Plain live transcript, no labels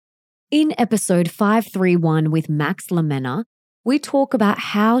In episode 531 with Max Manna, we talk about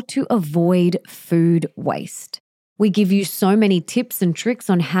how to avoid food waste. We give you so many tips and tricks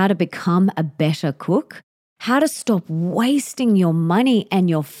on how to become a better cook, how to stop wasting your money and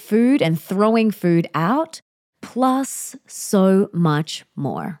your food and throwing food out, plus so much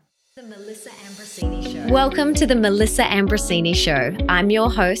more. The Melissa Ambrosini Show. Welcome to the Melissa Ambrosini Show. I'm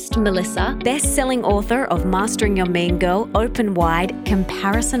your host, Melissa, best-selling author of Mastering Your Mean Girl, Open Wide,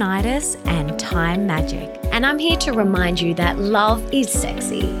 Comparisonitis, and Time Magic. And I'm here to remind you that love is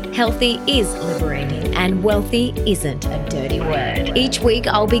sexy, healthy is liberating, and wealthy isn't a dirty word. Each week,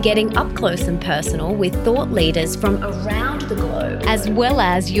 I'll be getting up close and personal with thought leaders from around the globe, as well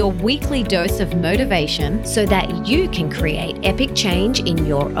as your weekly dose of motivation so that you can create epic change in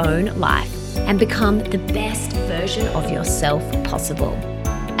your own life and become the best version of yourself possible.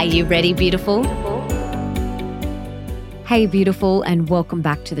 Are you ready, beautiful? Hey, beautiful, and welcome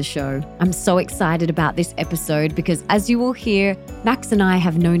back to the show. I'm so excited about this episode because, as you will hear, Max and I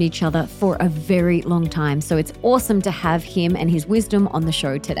have known each other for a very long time, so it's awesome to have him and his wisdom on the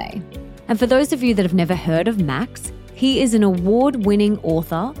show today. And for those of you that have never heard of Max, he is an award-winning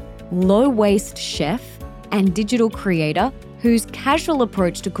author, low-waste chef, and digital creator whose casual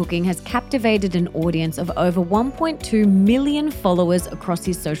approach to cooking has captivated an audience of over 1.2 million followers across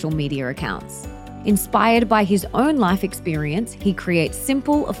his social media accounts. Inspired by his own life experience, he creates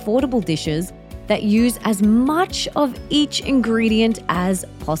simple, affordable dishes that use as much of each ingredient as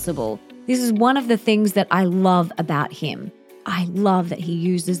possible. This is one of the things that I love about him. I love that he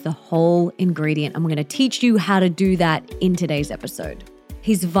uses the whole ingredient. I'm going to teach you how to do that in today's episode.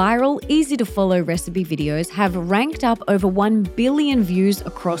 His viral, easy-to-follow recipe videos have ranked up over 1 billion views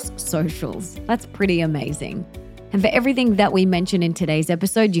across socials. That's pretty amazing. And for everything that we mention in today's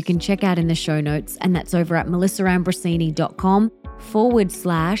episode, you can check out in the show notes, and that's over at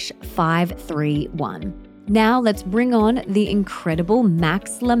melissaambrosini.com/531. Now let's bring on the incredible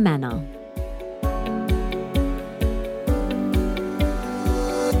Max Manna.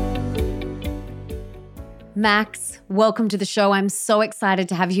 Max, welcome to the show. I'm so excited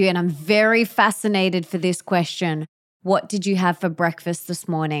to have you, and I'm very fascinated for this question. What did you have for breakfast this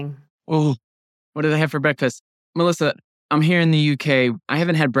morning? Oh, what did I have for breakfast? Melissa, I'm here in the UK. I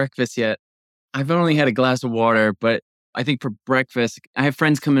haven't had breakfast yet. I've only had a glass of water, but I think for breakfast, I have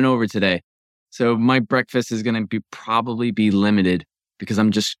friends coming over today. So my breakfast is going to probably be limited because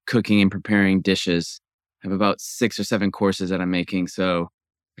I'm just cooking and preparing dishes. I have about 6 or 7 courses that I'm making. So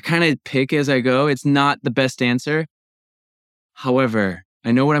I kind of pick as I go. It's not the best answer. However,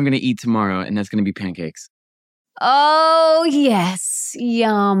 I know what I'm going to eat tomorrow, and that's going to be pancakes. Oh, yes.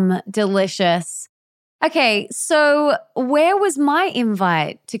 Yum. Delicious. Okay, so where was my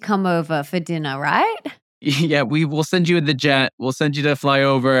invite to come over for dinner, right? Yeah, we will send you the jet. We'll send you to fly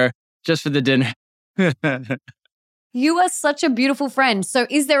over just for the dinner. You are such a beautiful friend. So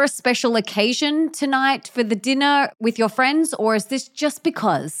is there a special occasion tonight for the dinner with your friends, or is this just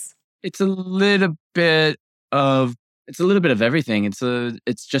because? It's a little bit of everything.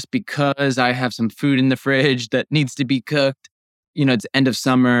 It's just because I have some food in the fridge that needs to be cooked. You know, it's end of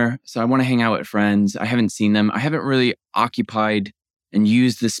summer, so I want to hang out with friends. I haven't seen them. I haven't really occupied and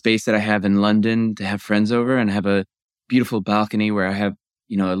used the space that I have in London to have friends over, and I have a beautiful balcony where I have,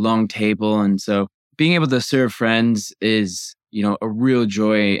 a long table. And so being able to serve friends is, a real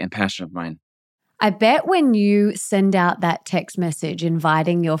joy and passion of mine. I bet when you send out that text message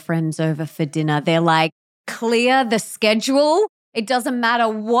inviting your friends over for dinner, they're like, clear the schedule. It doesn't matter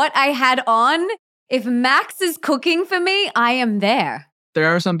what I had on. If Max is cooking for me, I am there.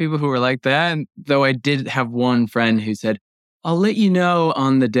 There are some people who are like that. And though I did have one friend who said, I'll let you know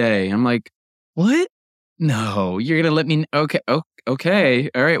on the day. I'm like, what? No, you're going to let me. Okay.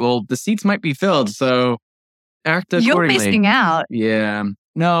 All right. Well, the seats might be filled. So act accordingly. You're missing out. Yeah.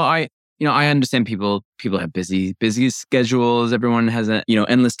 No, I understand people have busy schedules. Everyone has a,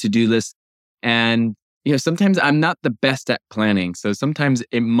 endless to-do list. And sometimes I'm not the best at planning. So sometimes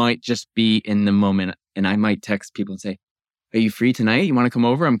it might just be in the moment. And I might text people and say, are you free tonight? You want to come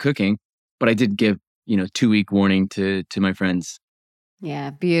over? I'm cooking. But I did give, 2-week warning to my friends. Yeah,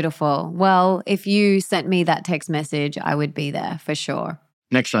 beautiful. Well, if you sent me that text message, I would be there for sure.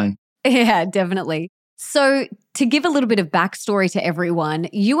 Next time. Yeah, definitely. So to give a little bit of backstory to everyone,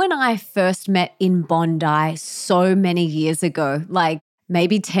 you and I first met in Bondi so many years ago, like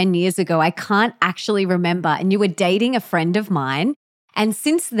maybe 10 years ago. I can't actually remember. And you were dating a friend of mine. And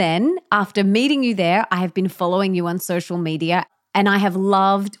since then, after meeting you there, I have been following you on social media, and I have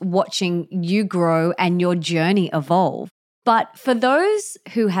loved watching you grow and your journey evolve. But for those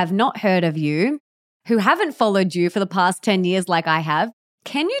who have not heard of you, who haven't followed you for the past 10 years like I have,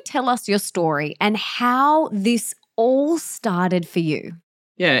 Can you tell us your story and how this all started for you?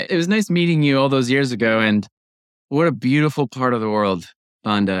 Yeah, it was nice meeting you all those years ago. And what a beautiful part of the world,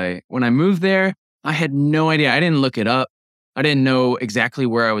 Bondi. When I moved there, I had no idea. I didn't look it up. I didn't know exactly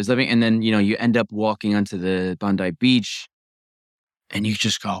where I was living. And then, you end up walking onto the Bondi beach and you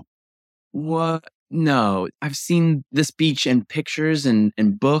just go, what? No, I've seen this beach in pictures and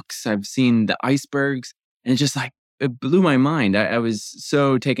books. I've seen the icebergs, and it blew my mind. I was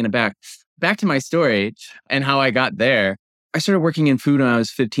so taken aback. Back to my story and how I got there. I started working in food when I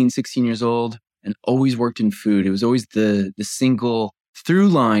was 15, 16 years old and always worked in food. It was always the single through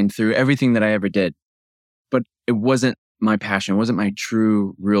line through everything that I ever did. But it wasn't my passion. It wasn't my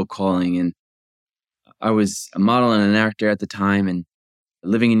true, real calling. And I was a model and an actor at the time and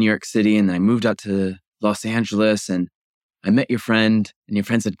living in New York City. And then I moved out to Los Angeles and I met your friend and your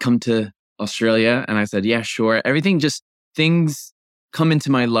friend said, come to Australia. And I said, yeah, sure. Things come into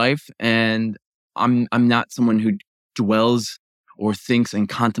my life and I'm not someone who dwells or thinks and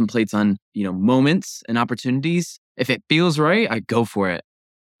contemplates on, moments and opportunities. If it feels right, I go for it.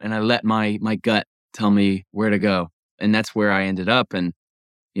 And I let my gut tell me where to go. And that's where I ended up. And,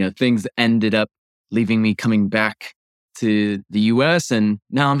 things ended up leaving me coming back to the US. And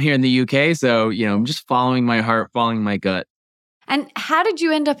now I'm here in the UK. So, I'm just following my heart, following my gut. And how did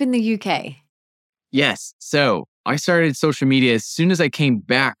you end up in the UK? Yes. So I started social media as soon as I came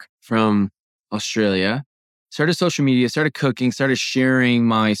back from Australia. Started social media, started cooking, started sharing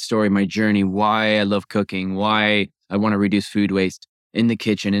my story, my journey, why I love cooking, why I want to reduce food waste in the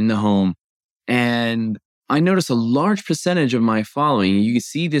kitchen, in the home. And I noticed a large percentage of my following, you can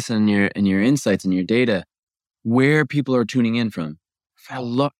see this in your insights and your data, where people are tuning in from.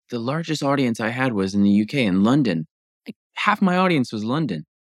 The largest audience I had was in the UK, in London. Like half my audience was London.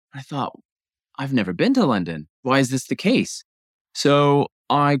 I thought, I've never been to London. Why is this the case? So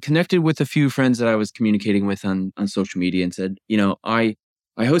I connected with a few friends that I was communicating with on social media and said, I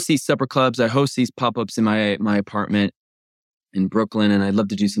host these supper clubs. I host these pop-ups in my apartment in Brooklyn. And I'd love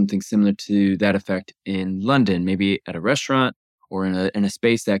to do something similar to that effect in London, maybe at a restaurant or in a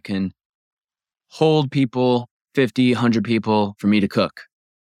space that can hold people, 50, 100 people for me to cook.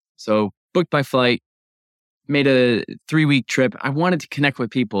 So booked my flight, made a 3-week trip. I wanted to connect with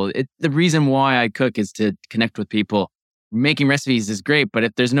people. The reason why I cook is to connect with people. Making recipes is great, but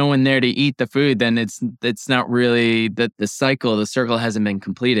if there's no one there to eat the food, then it's not really the circle hasn't been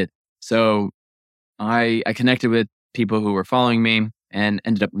completed. So I connected with people who were following me and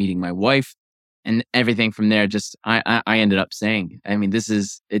ended up meeting my wife, and everything from there. Just I ended up saying, I mean,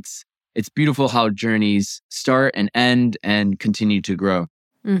 it's beautiful how journeys start and end and continue to grow.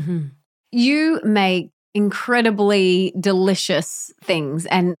 Mm-hmm. You make incredibly delicious things.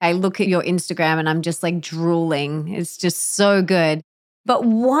 And I look at your Instagram and I'm just like drooling. It's just so good. But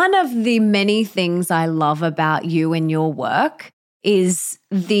one of the many things I love about you and your work is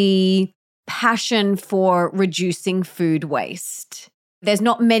the passion for reducing food waste. There's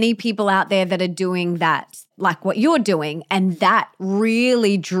not many people out there that are doing that like what you're doing. And that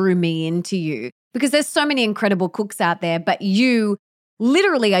really drew me into you because there's so many incredible cooks out there, but you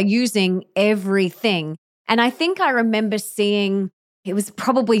literally are using everything. And I think I remember seeing, it was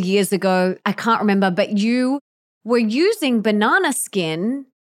probably years ago, I can't remember, but you were using banana skin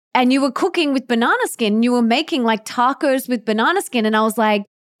and you were cooking with banana skin. You were making like tacos with banana skin. And I was like,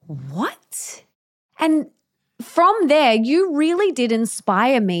 what? And from there, you really did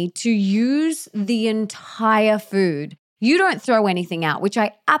inspire me to use the entire food. You don't throw anything out, which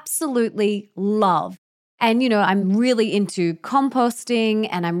I absolutely love. And, I'm really into composting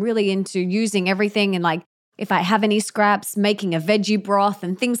and I'm really into using everything. And like, if I have any scraps, making a veggie broth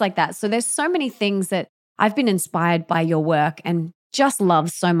and things like that. So there's so many things that I've been inspired by your work and just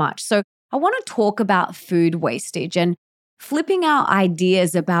love so much. So I want to talk about food wastage and flipping our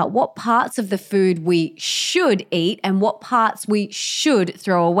ideas about what parts of the food we should eat and what parts we should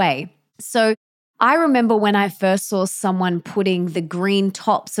throw away. So I remember when I first saw someone putting the green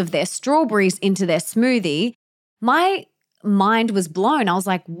tops of their strawberries into their smoothie, my mind was blown. I was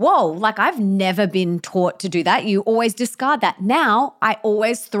like, whoa, like I've never been taught to do that. You always discard that. Now I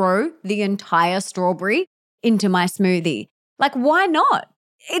always throw the entire strawberry into my smoothie. Like, why not?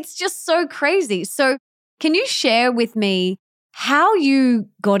 It's just so crazy. So can you share with me how you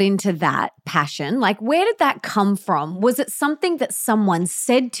got into that passion? Like, where did that come from? Was it something that someone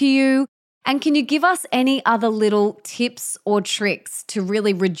said to you? And can you give us any other little tips or tricks to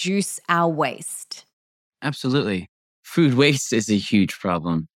really reduce our waste? Absolutely. Food waste is a huge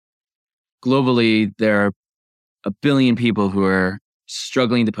problem. Globally, there are 1 billion people who are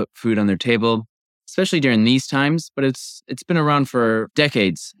struggling to put food on their table. especially during these times, but it's been around for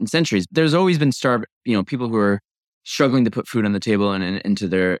decades and centuries. There's always been people who are struggling to put food on the table and into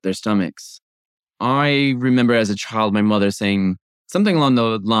their stomachs. I remember as a child, my mother saying something along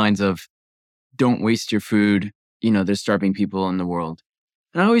the lines of, don't waste your food. There's starving people in the world.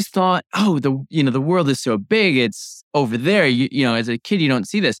 And I always thought, the world is so big. It's over there. As a kid, you don't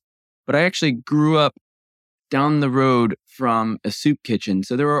see this. But I actually grew up down the road from a soup kitchen.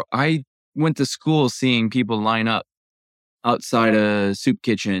 So I went to school seeing people line up outside a soup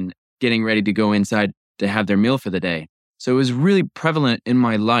kitchen, getting ready to go inside to have their meal for the day. So it was really prevalent in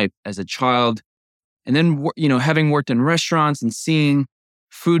my life as a child. And then, having worked in restaurants and seeing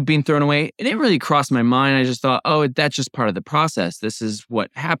food being thrown away, it didn't really cross my mind. I just thought, that's just part of the process. This is what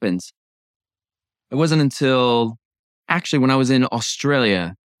happens. It wasn't until actually when I was in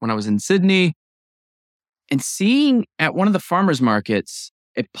Australia, when I was in Sydney, and seeing at one of the farmers markets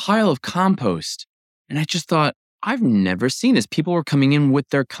a pile of compost. And I just thought, I've never seen this. People were coming in with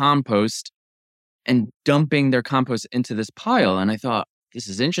their compost and dumping their compost into this pile. And I thought, this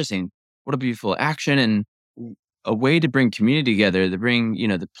is interesting. What a beautiful action and a way to bring community together, to bring,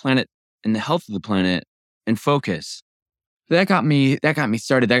 the planet and the health of the planet in focus. That got me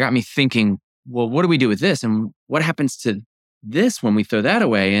started. That got me thinking, well, what do we do with this? And what happens to this when we throw that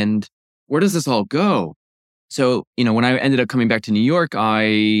away? And where does this all go? So, when I ended up coming back to New York,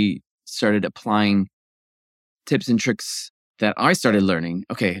 I started applying tips and tricks that I started learning.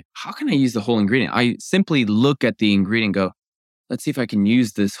 Okay, how can I use the whole ingredient? I simply look at the ingredient and go, let's see if I can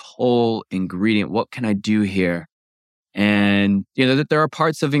use this whole ingredient. What can I do here? And, that there are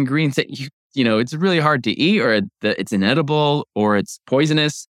parts of ingredients that it's really hard to eat, or that it's inedible, or it's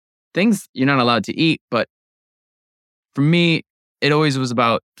poisonous. Things you're not allowed to eat. But for me, it always was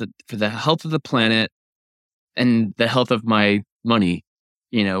about for the health of the planet and the health of my money,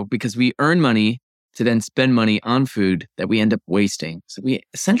 because we earn money to then spend money on food that we end up wasting. So we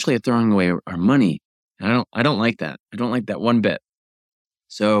essentially are throwing away our money. And I don't like that. I don't like that one bit.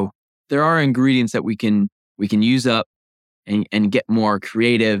 So there are ingredients that we can use up and get more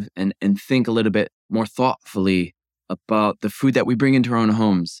creative and think a little bit more thoughtfully about the food that we bring into our own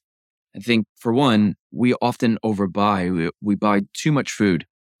homes. I think, for one, we often overbuy. We buy too much food.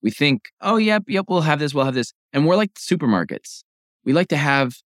 We think, yep, we'll have this. And we're like supermarkets. We like to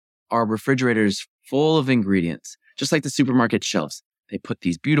have our refrigerators full of ingredients, just like the supermarket shelves. They put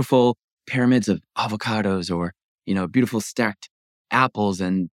these beautiful pyramids of avocados or, beautiful stacked apples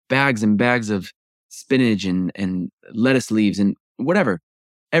and bags of spinach and lettuce leaves and whatever.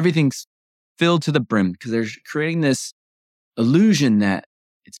 Everything's filled to the brim because they're creating this illusion that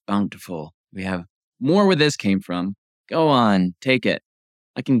it's bountiful. We have more where this came from. Go on, take it.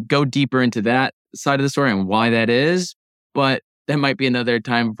 I can go deeper into that side of the story and why that is, but that might be another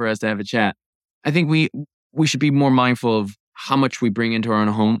time for us to have a chat. I think we should be more mindful of how much we bring into our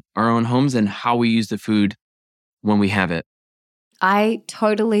own homes and how we use the food when we have it. I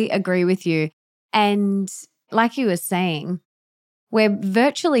totally agree with you. And like you were saying, we're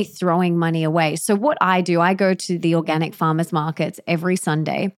virtually throwing money away. So what I do, I go to the organic farmers markets every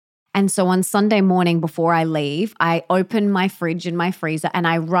Sunday. And so on Sunday morning before I leave, I open my fridge and my freezer and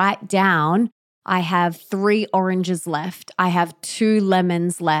I write down, I have 3 oranges left. I have 2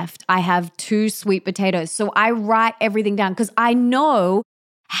 lemons left. I have 2 sweet potatoes. So I write everything down because I know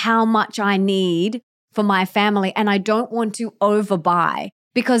how much I need for my family and I don't want to overbuy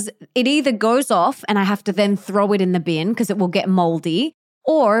because it either goes off and I have to then throw it in the bin because it will get moldy,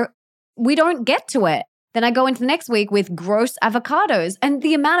 or we don't get to it. Then I go into the next week with gross avocados. And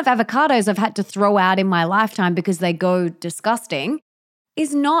the amount of avocados I've had to throw out in my lifetime because they go disgusting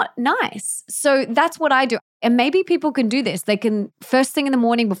is not nice. So that's what I do. And maybe people can do this. They can, first thing in the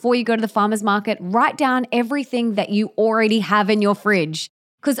morning before you go to the farmer's market, write down everything that you already have in your fridge.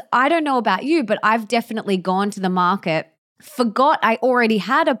 Because I don't know about you, but I've definitely gone to the market, forgot I already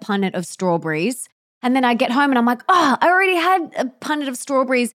had a punnet of strawberries. And then I get home and I'm like, I already had a punnet of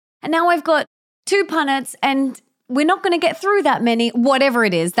strawberries. And now I've got 2 punnets and we're not going to get through that many, whatever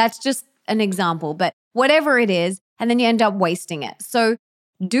it is. That's just an example, but whatever it is, and then you end up wasting it. So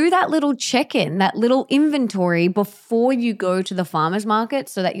do that little check-in, that little inventory before you go to the farmer's market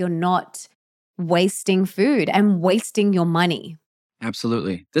so that you're not wasting food and wasting your money.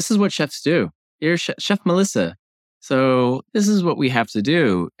 Absolutely. This is what chefs do. You're Chef Melissa. So this is what we have to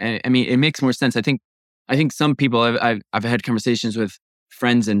do. And I mean, it makes more sense. I think some people, I've had conversations with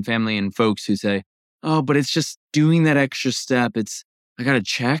friends and family and folks who say, but it's just doing that extra step. I got to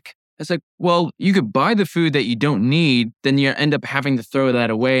check. It's like, well, you could buy the food that you don't need, then you end up having to throw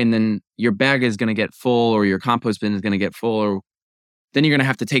that away. And then your bag is going to get full or your compost bin is going to get full or then you're going to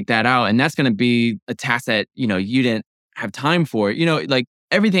have to take that out. And that's going to be a task that, you didn't have time for. Like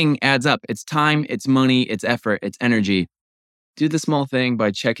everything adds up. It's time, it's money, it's effort, it's energy. Do the small thing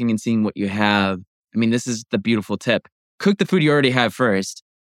by checking and seeing what you have. I mean, this is the beautiful tip. Cook the food you already have first.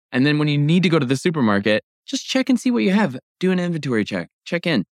 And then when you need to go to the supermarket, just check and see what you have. Do an inventory check. Check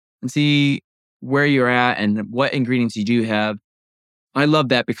in and see where you're at and what ingredients you do have. I love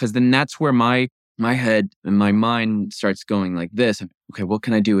that because then that's where my head and my mind starts going like this. Okay, what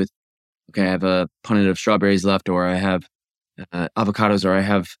can I do with, I have a punnet of strawberries left, or I have avocados, or I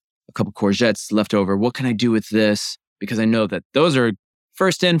have a couple courgettes left over. What can I do with this? Because I know that those are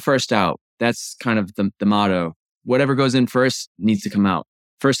first in, first out. That's kind of the motto. Whatever goes in first needs to come out.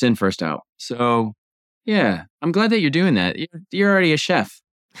 First in, first out. So yeah, I'm glad that you're doing that. You're already a chef.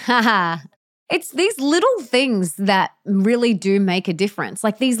 Haha. It's these little things that really do make a difference.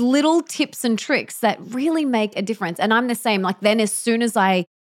 Like these little tips and tricks that really make a difference. And I'm the same. Like then as soon as I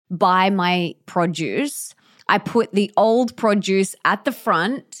buy my produce, I put the old produce at the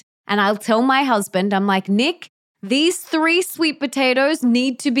front and I'll tell my husband, I'm like, Nick, these 3 sweet potatoes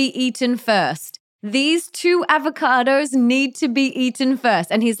need to be eaten first. These 2 avocados need to be eaten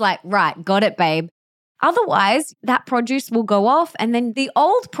first. And he's like, right, got it, babe. Otherwise, that produce will go off and then the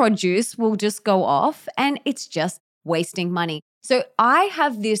old produce will just go off and it's just wasting money. So I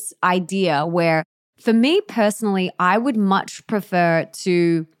have this idea where for me personally, I would much prefer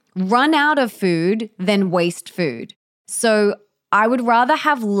to run out of food than waste food. So I would rather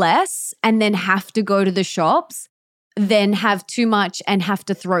have less and then have to go to the shops than have too much and have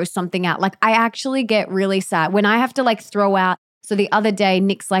to throw something out. Like I actually get really sad when I have to like throw out. So the other day,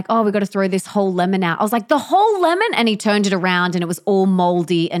 Nick's like, oh, we got to throw this whole lemon out. I was like, the whole lemon? And he turned it around and it was all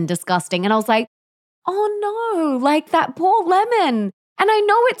moldy and disgusting. And I was like, oh no, like that poor lemon. And I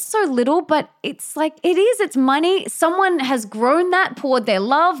know it's so little, but it's like, it's money. Someone has grown that, poured their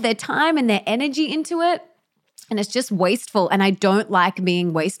love, their time and their energy into it. And it's just wasteful. And I don't like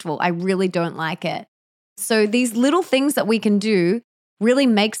being wasteful. I really don't like it. So these little things that we can do really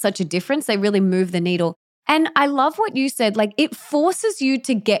make such a difference. They really move the needle. And I love what you said, like it forces you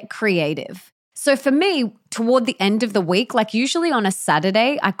to get creative. So for me, toward the end of the week, like usually on a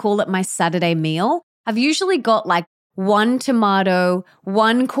Saturday, I call it my Saturday meal. I've usually got like 1 tomato,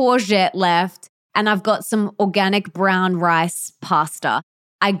 1 courgette left, and I've got some organic brown rice pasta.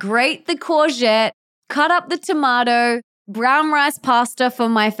 I grate the courgette, cut up the tomato, brown rice pasta for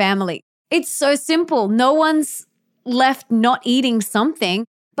my family. It's so simple. No one's left not eating something.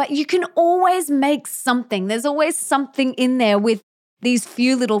 But you can always make something. There's always something in there with these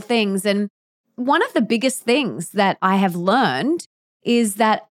few little things. And one of the biggest things that I have learned is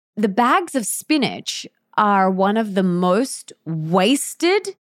that the bags of spinach are one of the most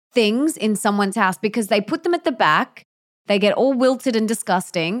wasted things in someone's house because they put them at the back, they get all wilted and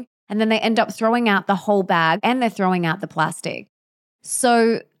disgusting, and then they end up throwing out the whole bag and they're throwing out the plastic.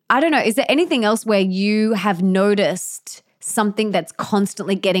 So I don't know, is there anything else where you have noticed something that's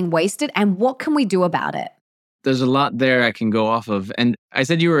constantly getting wasted and what can we do about it? There's a lot there I can go off of. And I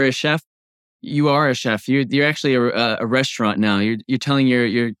said you were a chef. You are a chef. You're actually a restaurant now. You're telling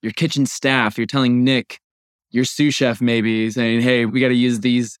your kitchen staff, you're telling Nick, your sous chef maybe, saying, hey, we got to use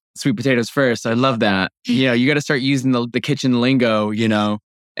these sweet potatoes first. I love that. You got to start using the kitchen lingo,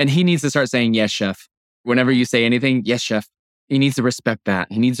 and he needs to start saying, yes, chef. Whenever you say anything, yes, chef. He needs to respect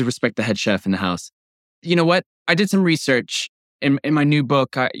that. He needs to respect the head chef in the house. You know what? I did some research in my new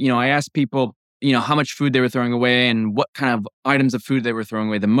book. I asked people, how much food they were throwing away and what kind of items of food they were throwing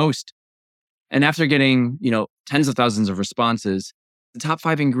away the most. And after getting, tens of thousands of responses, the top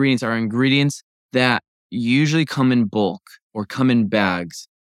 5 ingredients are ingredients that usually come in bulk or come in bags.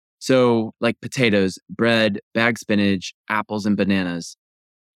 So like potatoes, bread, bagged spinach, apples, and bananas.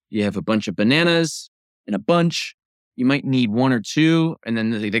 You have a bunch of bananas in a bunch. You might need 1 or 2, and then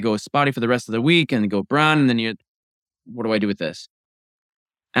they go spotty for the rest of the week and they go brown. And then what do I do with this?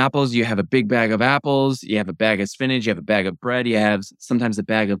 Apples, you have a big bag of apples. You have a bag of spinach. You have a bag of bread. You have sometimes a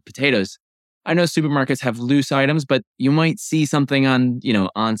bag of potatoes. I know supermarkets have loose items, but you might see something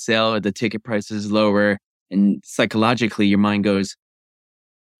on sale or the ticket price is lower. And psychologically, your mind goes,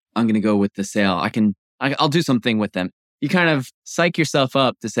 I'm going to go with the sale. I'll do something with them. You kind of psych yourself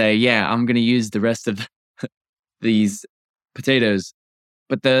up to say, yeah, I'm going to use the rest of these potatoes.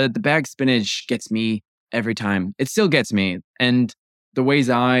 But the bagged spinach gets me every time. It still gets me. And the ways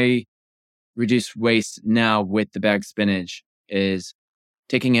I reduce waste now with the bagged spinach is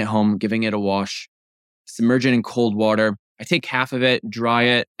taking it home, giving it a wash, submerge it in cold water. I take half of it, dry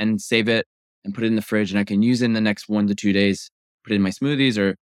it, and save it and put it in the fridge. And I can use it in the next 1 to 2 days. Put it in my smoothies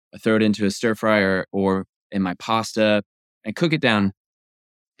or I throw it into a stir fryer or in my pasta and cook it down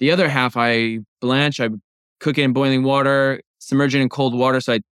The other half I blanch, I cook it in boiling water, submerge it in cold water.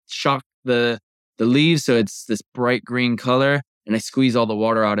 So I shock the leaves so it's this bright green color, and I squeeze all the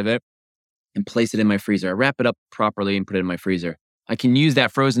water out of it and place it in my freezer. I wrap it up properly and put it in my freezer. I can use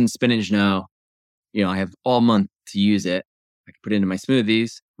that frozen spinach now. I have all month to use it. I can put it into my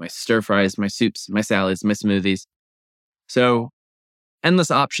smoothies, my stir fries, my soups, my salads, my smoothies. So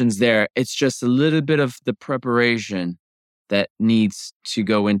endless options there. It's just a little bit of the preparation that needs to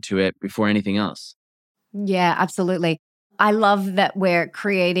go into it before anything else. Yeah, absolutely. I love that we're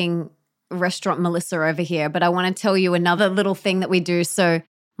creating Restaurant Melissa over here, but I want to tell you another little thing that we do. So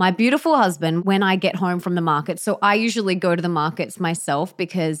my beautiful husband, when I get home from the market, so I usually go to the markets myself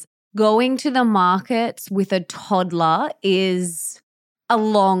because going to the markets with a toddler is a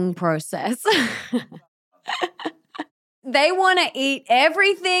long process. They want to eat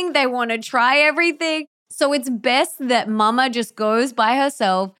everything. They want to try everything. So it's best that mama just goes by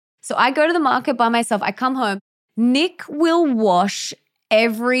herself. So I go to the market by myself. I come home. Nick will wash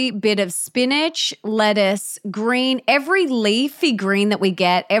every bit of spinach, lettuce, green, every leafy green that we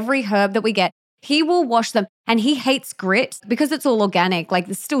get, every herb that we get. He will wash them. And he hates grit because it's all organic. Like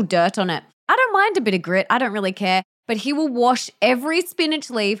there's still dirt on it. I don't mind a bit of grit. I don't really care. But he will wash every spinach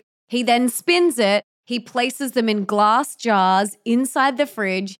leaf. He then spins it. He places them in glass jars inside the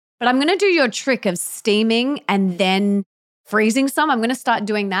fridge. But I'm going to do your trick of steaming and then freezing some. I'm going to start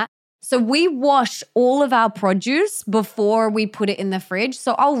doing that. So we wash all of our produce before we put it in the fridge.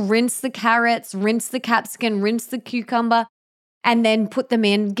 So I'll rinse the carrots, rinse the capsicum, rinse the cucumber, and then put them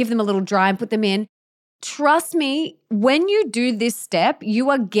in, give them a little dry and put them in. Trust me, when you do this step,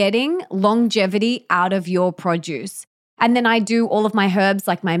 you are getting longevity out of your produce. And then I do all of my herbs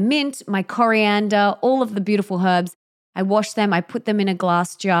like my mint, my coriander, all of the beautiful herbs. I wash them, I put them in a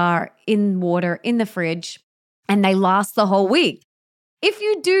glass jar, in water, in the fridge, and they last the whole week. If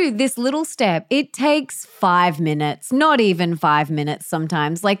you do this little step, it takes 5 minutes, not even 5 minutes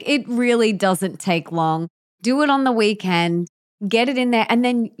sometimes. Like it really doesn't take long. Do it on the weekend, get it in there, and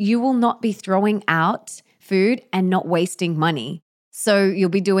then you will not be throwing out food and not wasting money. So you'll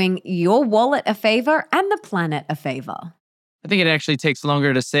be doing your wallet a favor and the planet a favor. I think it actually takes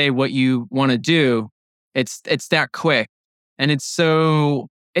longer to say what you want to do. It's that quick. And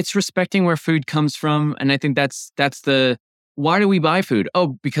it's respecting where food comes from. And I think that's the, why do we buy food?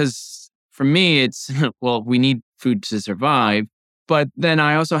 Oh, because for me, it's, well, we need food to survive. But then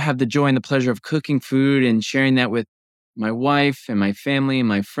I also have the joy and the pleasure of cooking food and sharing that with my wife and my family and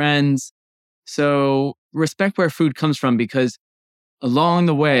my friends. So respect where food comes from, because along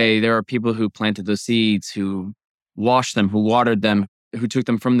the way, there are people who planted those seeds, who washed them, who watered them, who took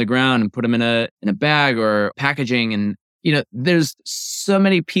them from the ground and put them in a bag or packaging. And, there's so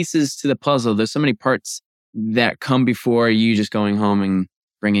many pieces to the puzzle. There's so many parts that come before you just going home and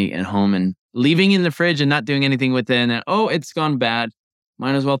bringing it home and leaving it in the fridge and not doing anything with it. And, oh, it's gone bad.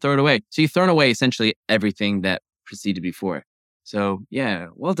 Might as well throw it away. So you've thrown away essentially everything that preceded before. So yeah,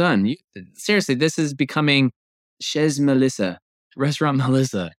 well done. Seriously, this is becoming Chez Melissa, Restaurant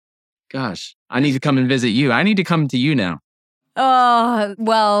Melissa. Gosh, I need to come and visit you. I need to come to you now. Oh,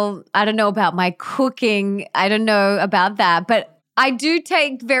 well, I don't know about my cooking. I don't know about that, but I do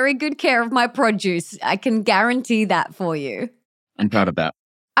take very good care of my produce. I can guarantee that for you. I'm proud of that.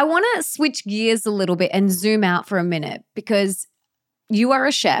 I want to switch gears a little bit and zoom out for a minute, because you are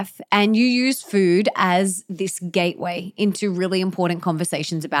a chef and you use food as this gateway into really important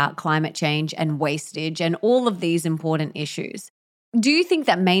conversations about climate change and wastage and all of these important issues. Do you think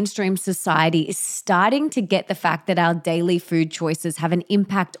that mainstream society is starting to get the fact that our daily food choices have an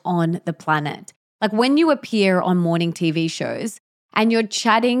impact on the planet? Like when you appear on morning TV shows and you're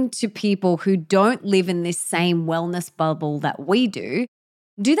chatting to people who don't live in this same wellness bubble that we do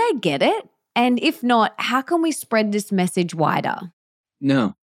they get it? And if not, how can we spread this message wider?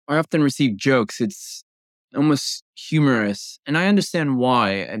 No, I often receive jokes. It's almost humorous. And I understand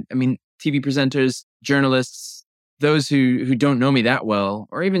why. I mean, TV presenters, journalists, those who don't know me that well,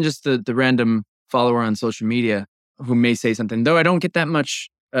 or even just the random follower on social media who may say something, though I don't get that much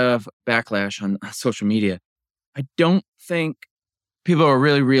of backlash on social media. I don't think people are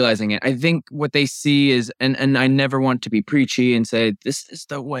really realizing it. I think what they see is, and I never want to be preachy and say, this is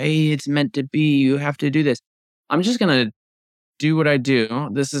the way it's meant to be. You have to do this. I'm just going to do what I do.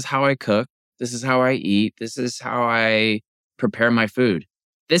 This is how I cook. This is how I eat. This is how I prepare my food.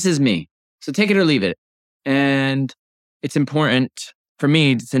 This is me. So take it or leave it. And it's important for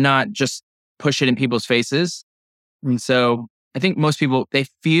me to not just push it in people's faces. And so I think most people, they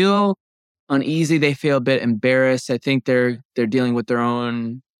feel uneasy. They feel a bit embarrassed. I think they're dealing with their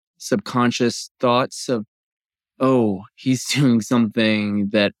own subconscious thoughts of oh, he's doing something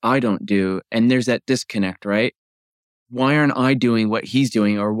that I don't do. And there's that disconnect, right? Why aren't I doing what he's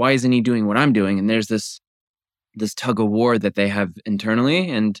doing? Or why isn't he doing what I'm doing? And there's this tug of war that they have internally.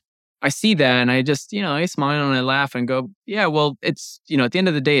 And I see that and I just, I smile and I laugh and go, yeah, well, it's, at the end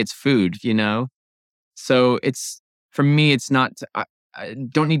of the day, it's food. So for me, it's not, I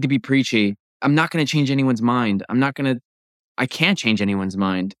don't need to be preachy. I'm not going to change anyone's mind. I can't change anyone's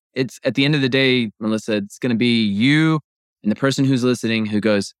mind. It's at the end of the day, Melissa, it's going to be you and the person who's listening who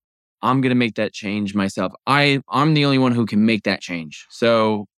goes, I'm going to make that change myself. I'm the only one who can make that change.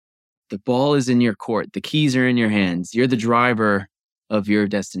 So the ball is in your court. The keys are in your hands. You're the driver of your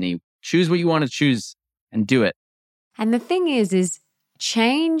destiny. Choose what you want to choose and do it. And the thing is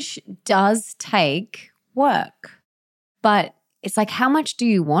change does take work, but it's like, how much do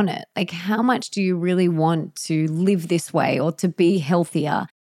you want it? Like, how much do you really want to live this way or to be healthier?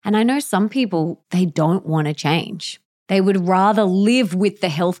 And I know some people, they don't want to change. They would rather live with the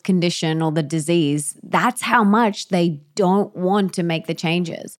health condition or the disease. That's how much they don't want to make the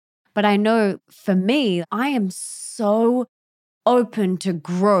changes. But I know for me, I am so open to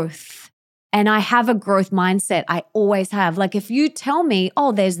growth. And I have a growth mindset. I always have. Like, if you tell me,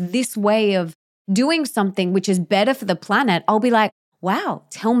 oh, there's this way of doing something which is better for the planet, I'll be like, wow,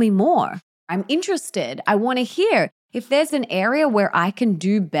 tell me more. I'm interested. I want to hear. If there's an area where I can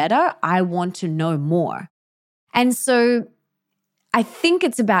do better, I want to know more. And so I think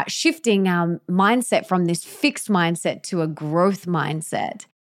it's about shifting our mindset from this fixed mindset to a growth mindset.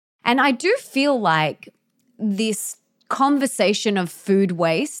 And I do feel like this conversation of food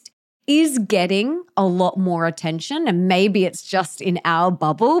waste is getting a lot more attention, and maybe it's just in our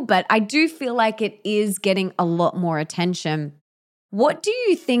bubble, but I do feel like it is getting a lot more attention. What do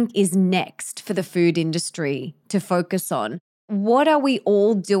you think is next for the food industry to focus on? What are we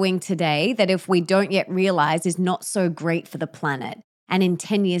all doing today that, if we don't yet realize, is not so great for the planet? And in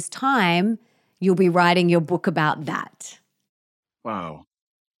 10 years' time, you'll be writing your book about that. Wow.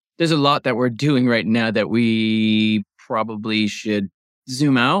 There's a lot that we're doing right now that we probably should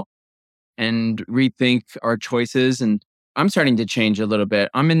zoom out and rethink our choices. And I'm starting to change a little bit.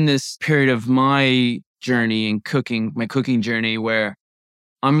 I'm in this period of my journey in cooking, my cooking journey, where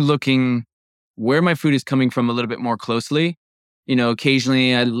I'm looking where my food is coming from a little bit more closely.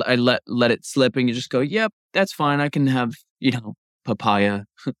 Occasionally I let it slip and you just go, yep, that's fine. I can have, papaya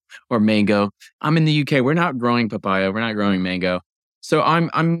or mango. I'm in the UK. We're not growing papaya. We're not growing mango. So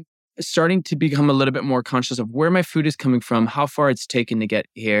I'm starting to become a little bit more conscious of where my food is coming from, how far it's taken to get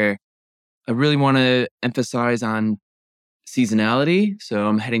here. I really want to emphasize on seasonality. So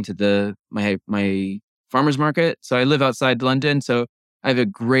I'm heading to my farmer's market. So I live outside London. So I have a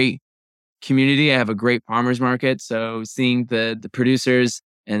great community. I have a great farmer's market. So seeing the producers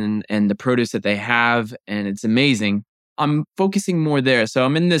and the produce that they have, and it's amazing. I'm focusing more there. So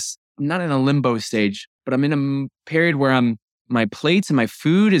I'm not in a limbo stage, but I'm in a period where my plates and my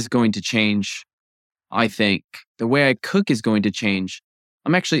food is going to change. I think the way I cook is going to change.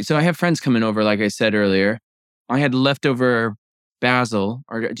 So I have friends coming over, like I said earlier. I had leftover basil,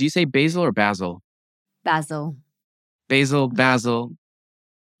 or do you say basil or basil? Basil. Basil.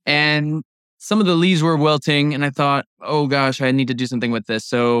 And some of the leaves were wilting, and I thought, oh gosh, I need to do something with this.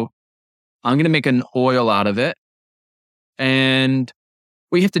 So I'm going to make an oil out of it. And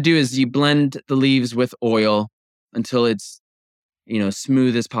what you have to do is you blend the leaves with oil until it's,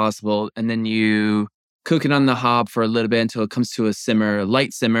 smooth as possible. And then you cook it on the hob for a little bit until it comes to a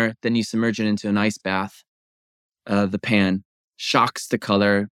light simmer. Then you submerge it into an ice bath. The pan shocks the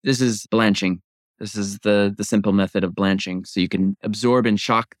color. This is blanching. This is the simple method of blanching. So you can absorb and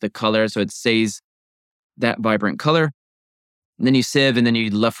shock the color so it stays that vibrant color. And then you sieve, and then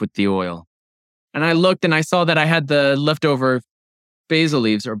you're left with the oil. And I looked and I saw that I had the leftover basil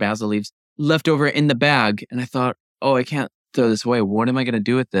leaves left over in the bag. And I thought, oh, I can't throw this away. What am I going to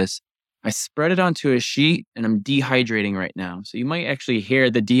do with this? I spread it onto a sheet and I'm dehydrating right now. So you might actually hear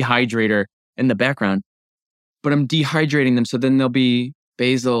the dehydrator in the background, but I'm dehydrating them. So then there'll be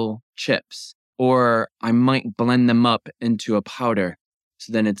basil chips, or I might blend them up into a powder.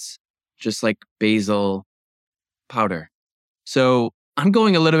 So then it's just like basil powder. So I'm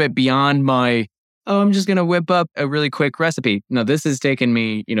going a little bit beyond I'm just going to whip up a really quick recipe. No, this has taken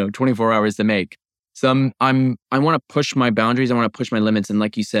me, 24 hours to make. So I want to push my boundaries. I want to push my limits. And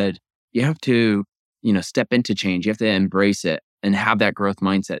like you said, you have to, step into change. You have to embrace it and have that growth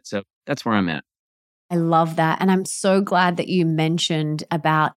mindset. So that's where I'm at. I love that. And I'm so glad that you mentioned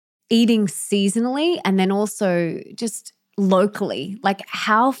about eating seasonally and then also just locally. Like,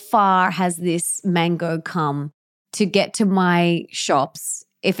 how far has this mango come to get to my shops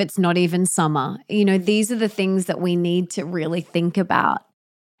if it's not even summer. These are the things that we need to really think about.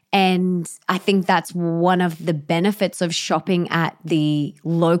 And I think that's one of the benefits of shopping at the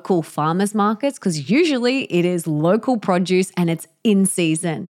local farmers markets, because usually it is local produce and it's in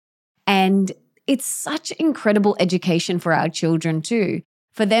season. And it's such incredible education for our children too,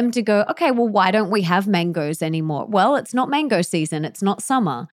 for them to go, okay, well, why don't we have mangoes anymore? Well, it's not mango season. It's not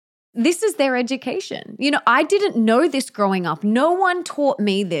summer. This is their education. I didn't know this growing up. No one taught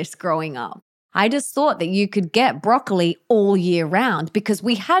me this growing up. I just thought that you could get broccoli all year round because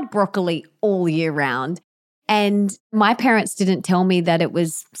we had broccoli all year round. And my parents didn't tell me that it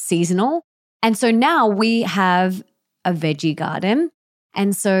was seasonal. And so now we have a veggie garden.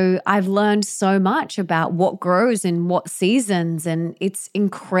 And so I've learned so much about what grows in what seasons, and it's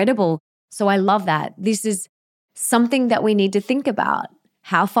incredible. So I love that. This is something that we need to think about.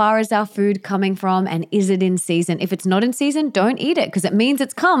 How far is our food coming from, and is it in season? If it's not in season, don't eat it because it means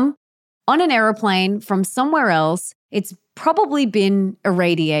it's come on an airplane from somewhere else. It's probably been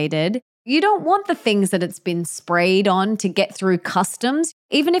irradiated. You don't want the things that it's been sprayed on to get through customs.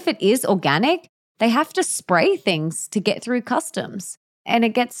 Even if it is organic, they have to spray things to get through customs and it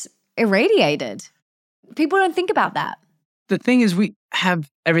gets irradiated. People don't think about that. The thing is, we have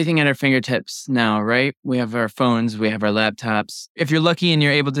everything at our fingertips now, right? We have our phones, we have our laptops. If you're lucky and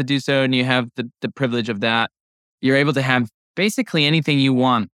you're able to do so and you have the privilege of that, you're able to have basically anything you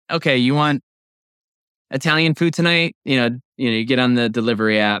want. Okay, you want Italian food tonight? You get on the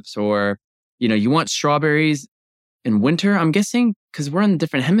delivery apps, or you want strawberries in winter. I'm guessing because we're in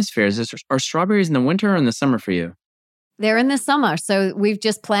different hemispheres. Are strawberries in the winter or in the summer for you? They're in the summer, so we've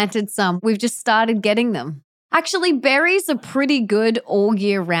just planted some. We've just started getting them. Actually, berries are pretty good all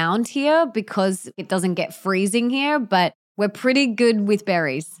year round here because it doesn't get freezing here, but we're pretty good with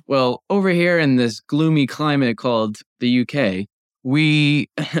berries. Well, over here in this gloomy climate called the UK, we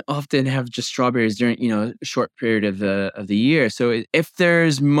often have just strawberries during, a short period of the year. So if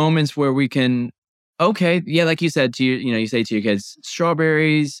there's moments where we can, okay, yeah, like you said to you say to your kids,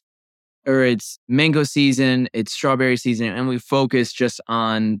 strawberries, or it's mango season, it's strawberry season, and we focus just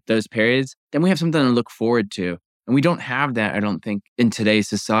on those periods, then we have something to look forward to. And we don't have that, I don't think, in today's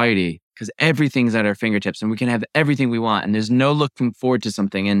society, because everything's at our fingertips and we can have everything we want. And there's no looking forward to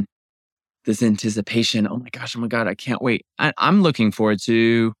something. And this anticipation, oh my God, I can't wait. I'm looking forward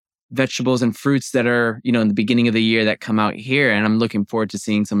to vegetables and fruits that are, in the beginning of the year that come out here. And I'm looking forward to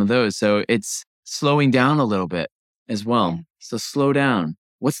seeing some of those. So it's slowing down a little bit as well. Yeah. So slow down.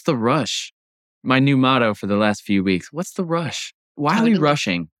 What's the rush? My new motto for the last few weeks. What's the rush? Why are we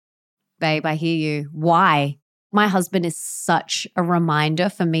rushing? Babe, I hear you. Why? My husband is such a reminder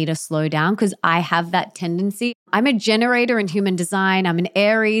for me to slow down because I have that tendency. I'm a generator in human design. I'm an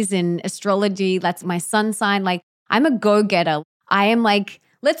Aries in astrology. That's my sun sign. Like, I'm a go-getter. I am like,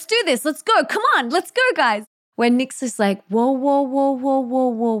 let's do this. Let's go. Come on. Let's go, guys. When Nick's is like,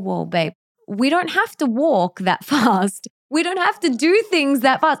 whoa, babe. We don't have to walk that fast. We don't have to do things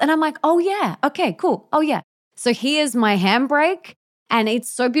that fast. And I'm like, oh yeah, okay, cool. Oh yeah. So here's my handbrake and it's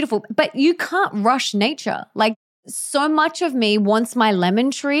so beautiful. But you can't rush nature. Like, so much of me wants my lemon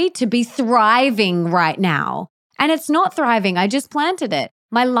tree to be thriving right now. And it's not thriving. I just planted it.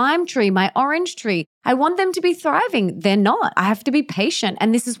 My lime tree, my orange tree, I want them to be thriving. They're not. I have to be patient.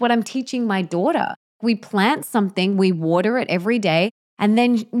 And this is what I'm teaching my daughter. We plant something, we water it every day, and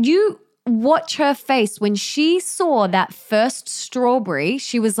then you watch her face when she saw that first strawberry.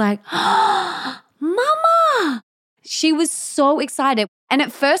 She was like, oh, Mama. She was so excited. And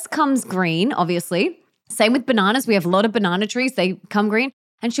it first comes green, obviously. Same with bananas. We have a lot of banana trees. They come green.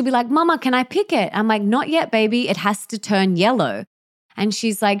 And she'll be like, Mama, can I pick it? I'm like, not yet, baby. It has to turn yellow. And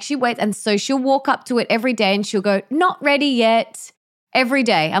she's like, she waits. And so she'll walk up to it every day and she'll go, not ready yet. Every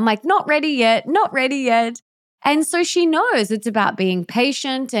day. I'm like, not ready yet, not ready yet. And so she knows it's about being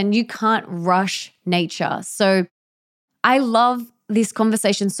patient and you can't rush nature. So I love this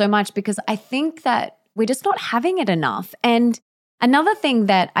conversation so much because I think that we're just not having it enough. And another thing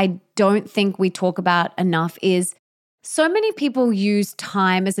that I don't think we talk about enough is so many people use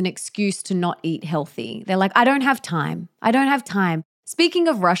time as an excuse to not eat healthy. They're like, I don't have time. I don't have time. Speaking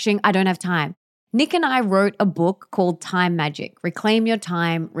of rushing, I don't have time. Nick and I wrote a book called Time Magic, Reclaim Your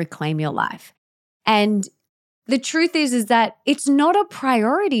Time, Reclaim Your Life. And the truth is that it's not a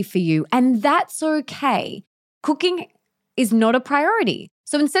priority for you, and that's okay. Cooking is not a priority.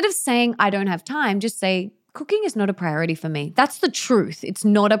 So instead of saying, I don't have time, just say, cooking is not a priority for me. That's the truth. It's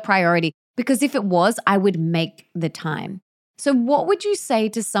not a priority because if it was, I would make the time. So what would you say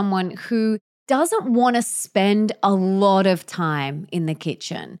to someone who doesn't want to spend a lot of time in the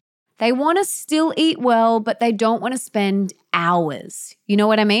kitchen? They want to still eat well, but they don't want to spend hours. You know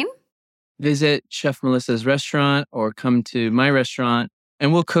what I mean? Visit Chef Melissa's restaurant or come to my restaurant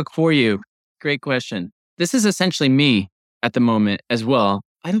and we'll cook for you. Great question. This is essentially me at the moment as well.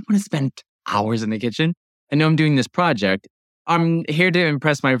 I don't want to spend hours in the kitchen. I know I'm doing this project. I'm here to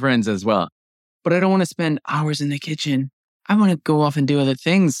impress my friends as well, but I don't want to spend hours in the kitchen. I want to go off and do other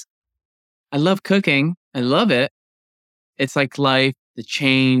things. I love cooking. I love it. It's like life, the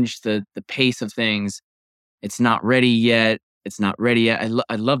change, the pace of things. It's not ready yet. It's not ready yet.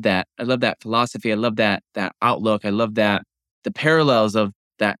 I love that. I love that philosophy. I love that outlook. I love that the parallels of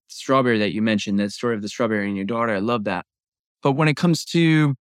that strawberry that you mentioned, that story of the strawberry and your daughter. I love that. But when it comes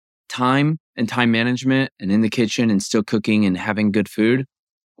to time and time management and in the kitchen and still cooking and having good food,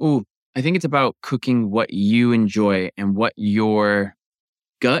 I think it's about cooking what you enjoy and what your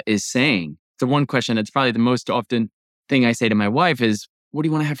gut is saying. The one question that's probably the most often thing I say to my wife is, what do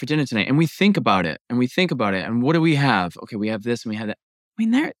you want to have for dinner tonight? And we think about it and what do we have? Okay, we have this and we have that. I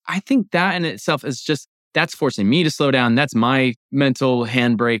mean, I think that in itself is just, that's forcing me to slow down. That's my mental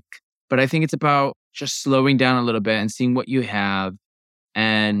handbrake. But I think it's about just slowing down a little bit and seeing what you have.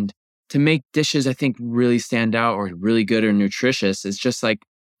 And to make dishes, I think, really stand out or really good or nutritious is just like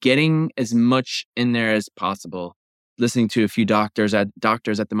getting as much in there as possible. Listening to a few doctors at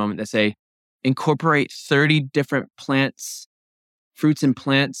the moment that say, incorporate 30 different plants, fruits and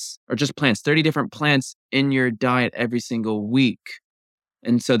plants, or just plants, 30 different plants in your diet every single week.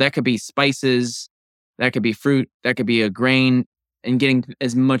 And so that could be spices, that could be fruit, that could be a grain, and getting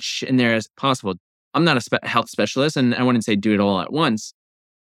as much in there as possible. I'm not a health specialist, and I wouldn't say do it all at once,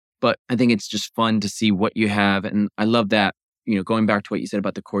 but I think it's just fun to see what you have. And I love that, going back to what you said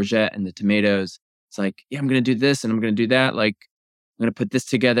about the courgette and the tomatoes. It's like, yeah, I'm going to do this and I'm going to do that. Like, I'm going to put this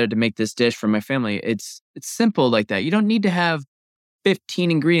together to make this dish for my family. It's simple like that. You don't need to have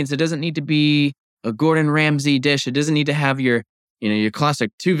 15 ingredients. It doesn't need to be a Gordon Ramsay dish. It doesn't need to have your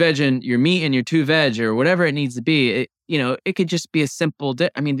classic 2 veg and your meat and your 2 veg or whatever it needs to be. It could just be a simple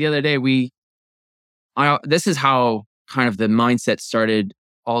dish. I mean, the other day this is how kind of the mindset started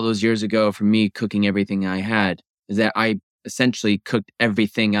all those years ago for me cooking everything I had, is that I essentially cooked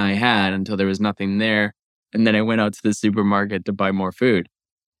everything I had until there was nothing there. And then I went out to the supermarket to buy more food.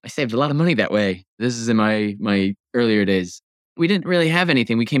 I saved a lot of money that way. This is in my earlier days. We didn't really have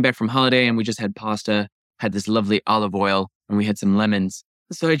anything. We came back from holiday and we just had pasta, had this lovely olive oil, and we had some lemons.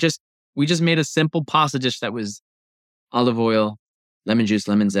 So we just made a simple pasta dish that was olive oil, lemon juice,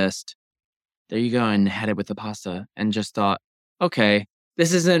 lemon zest. There you go. And had it with the pasta and just thought, okay,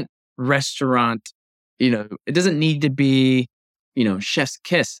 this isn't restaurant, it doesn't need to be, chef's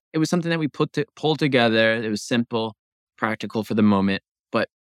kiss. It was something that we pulled together. It was simple, practical for the moment. But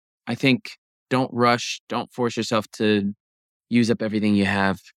I think don't rush, don't force yourself to use up everything you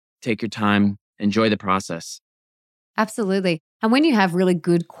have. Take your time, enjoy the process. Absolutely. And when you have really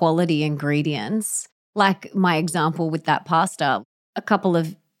good quality ingredients, like my example with that pasta, a couple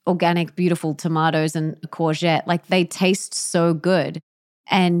of organic, beautiful tomatoes and a courgette, like they taste so good.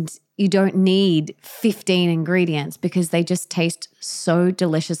 And you don't need 15 ingredients because they just taste so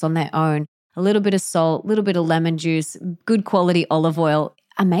delicious on their own. A little bit of salt, a little bit of lemon juice, good quality olive oil,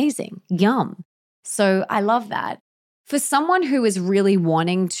 amazing, yum. So I love that. For someone who is really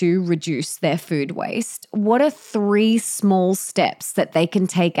wanting to reduce their food waste, what are 3 small steps that they can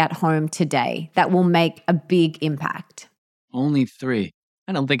take at home today that will make a big impact? Only 3.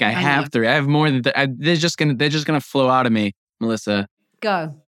 I don't think I have 3. I have more than they're just gonna flow out of me, Melissa.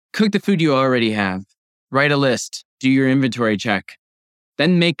 Go. Cook the food you already have. Write a list. Do your inventory check.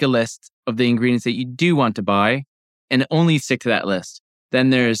 Then make a list of the ingredients that you do want to buy and only stick to that list. Then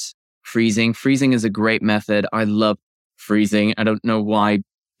there's freezing. Freezing is a great method. I love freezing. I don't know why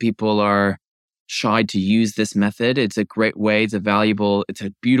people are shy to use this method. It's a great way. It's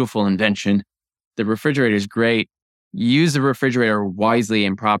a beautiful invention. The refrigerator is great. Use the refrigerator wisely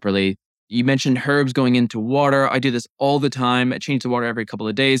and properly. You mentioned herbs going into water. I do this all the time. I change the water every couple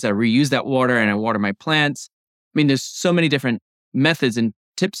of days. I reuse that water and I water my plants. I mean, there's so many different methods and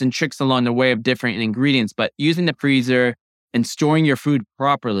tips and tricks along the way of different ingredients, but using the freezer and storing your food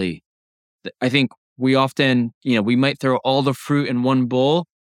properly. I think we often, we might throw all the fruit in one bowl.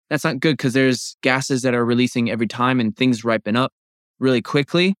 That's not good because there's gases that are releasing every time and things ripen up really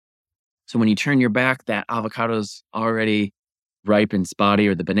quickly. So when you turn your back, that avocado's already ripe and spotty,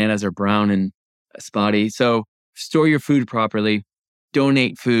 or the bananas are brown and spotty. So store your food properly.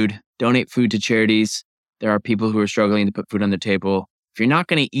 Donate food to charities. There are people who are struggling to put food on the table. If you're not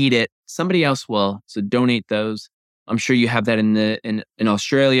going to eat it, somebody else will. So donate those. I'm sure you have that in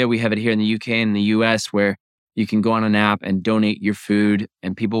Australia. We have it here in the UK and the US, where You can go on an app and donate your food,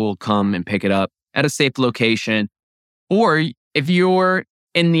 and people will come and pick it up at a safe location. Or if you're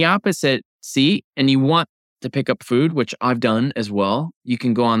in the opposite seat and you want to pick up food, which I've done as well, you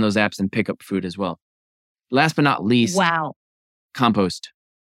can go on those apps and pick up food as well. Last but not least, Wow. compost.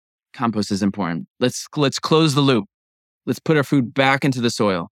 Compost is important. Let's close the loop. Let's put our food back into the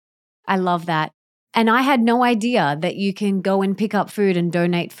soil. I love that. And I had no idea that you can go and pick up food and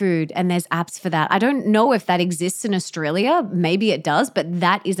donate food, and there's apps for that. I don't know if that exists in Australia. Maybe it does, but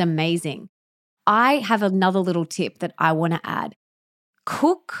that is amazing. I have another little tip that I want to add.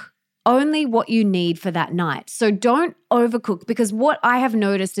 Cook only what you need for that night. So don't overcook, because what I have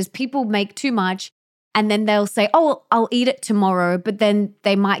noticed is people make too much and then they'll say, oh, I'll eat it tomorrow, but then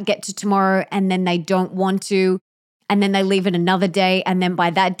they might get to tomorrow and then they don't want to. And then they leave it another day. And then by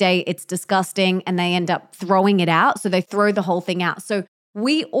that day, it's disgusting and they end up throwing it out. So they throw the whole thing out. So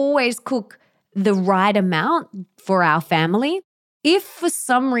we always cook the right amount for our family. If for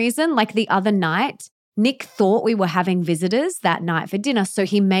some reason, like the other night, Nick thought we were having visitors that night for dinner. So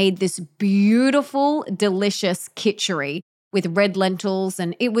he made this beautiful, delicious kitchery with red lentils.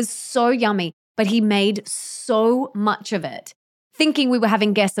 And it was so yummy. But he made so much of it, thinking we were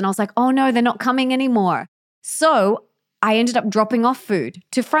having guests. And I was like, oh no, they're not coming anymore. So I ended up dropping off food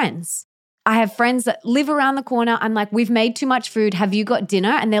to friends. I have friends that live around the corner. I'm like, we've made too much food. Have you got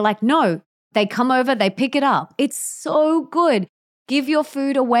dinner? And they're like, no. They come over, they pick it up. It's so good. Give your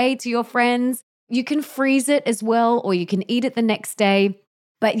food away to your friends. You can freeze it as well, or you can eat it the next day.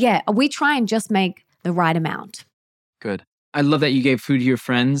 But yeah, we try and just make the right amount. Good. I love that you gave food to your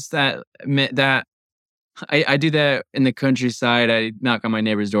friends. That I do that in the countryside. I knock on my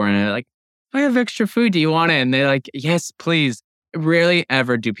neighbor's door and I'm like, I have extra food. Do you want it? And they're like, yes, please. Rarely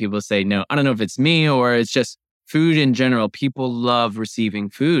ever do people say no. I don't know if it's me or it's just food in general. People love receiving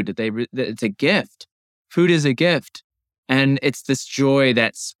food. It's a gift. Food is a gift. And it's this joy,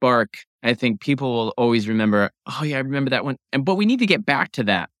 that spark. I think people will always remember, oh yeah, I remember that one. But we need to get back to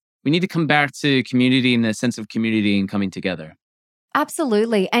that. We need to come back to community and the sense of community and coming together.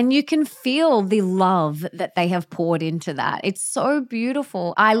 Absolutely. And you can feel the love that they have poured into that. It's so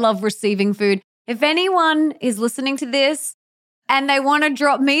beautiful. I love receiving food. If anyone is listening to this and they want to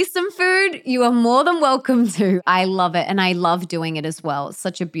drop me some food, you are more than welcome to. I love it. And I love doing it as well. It's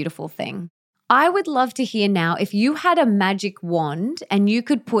such a beautiful thing. I would love to hear now, if you had a magic wand and you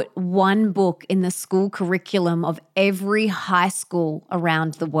could put one book in the school curriculum of every high school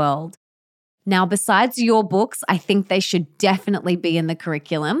around the world. Now, besides your books, I think they should definitely be in the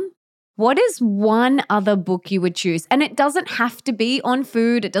curriculum. What is one other book you would choose? And it doesn't have to be on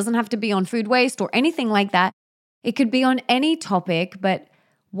food. It doesn't have to be on food waste or anything like that. It could be on any topic, but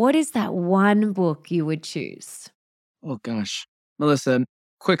what is that one book you would choose? Oh gosh. Melissa,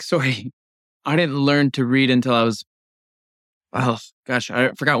 quick story. I didn't learn to read until I was, I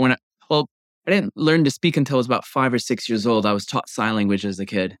forgot when I didn't learn to speak until I was about 5 or 6 years old. I was taught sign language as a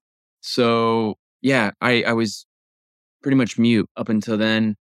kid. So yeah, I was pretty much mute up until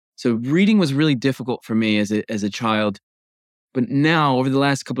then. So reading was really difficult for me as a child. But now, over the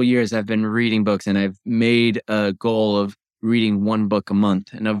last couple of years, I've been reading books and I've made a goal of reading one book a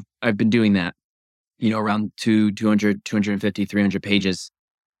month. And I've been doing that, around 200, 250, 300 pages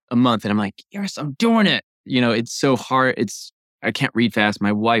a month. And I'm like, yes, I'm doing it. It's so hard. I can't read fast.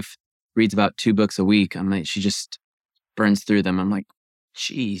 My wife reads about 2 books a week. I'm like, she just burns through them. I'm like,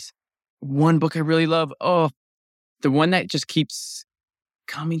 geez. One book I really love. Oh, the one that just keeps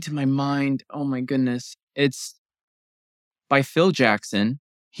coming to my mind. Oh my goodness. It's by Phil Jackson.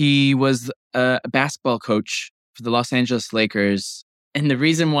 He was a basketball coach for the Los Angeles Lakers. And the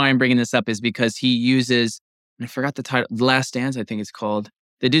reason why I'm bringing this up is because he uses, and I forgot the title, The Last Dance, I think it's called.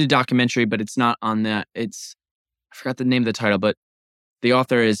 They did a documentary, but it's not on that. I forgot the name of the title, but the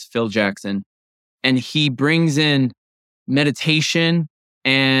author is Phil Jackson. And he brings in meditation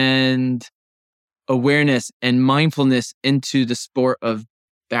and awareness and mindfulness into the sport of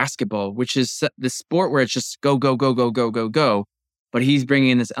basketball, which is the sport where it's just go, go, go, go, go, go, go. But he's bringing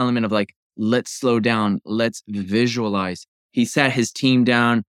in this element of like, let's slow down. Let's visualize. He sat his team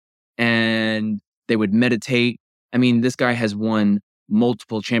down and they would meditate. I mean, this guy has won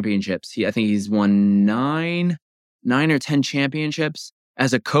multiple championships. I think he's won nine or 10 championships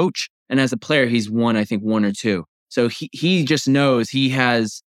as a coach, and as a player, he's won, I think, 1 or 2. So he just knows he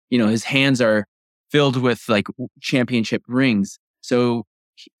has, his hands are filled with like championship rings. So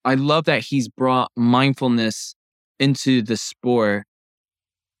I love that he's brought mindfulness into the sport.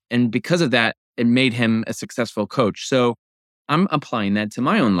 And because of that, it made him a successful coach. So I'm applying that to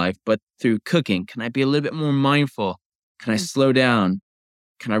my own life, but through cooking. Can I be a little bit more mindful? Can I slow down?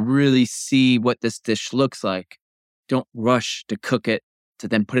 Can I really see what this dish looks like? Don't rush to cook it to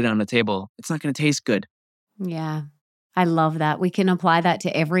then put it on the table. It's not going to taste good. Yeah, I love that. We can apply that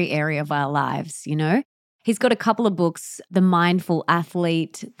to every area of our lives, you know? He's got a couple of books, The Mindful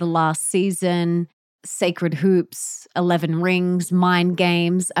Athlete, The Last Season, Sacred Hoops, 11 Rings, Mind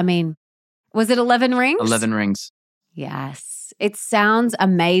Games. I mean, was it 11 Rings? 11 Rings. Yes. It sounds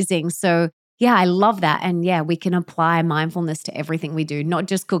amazing. So, yeah, I love that. And yeah, we can apply mindfulness to everything we do, not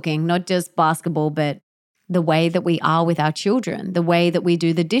just cooking, not just basketball, but the way that we are with our children, the way that we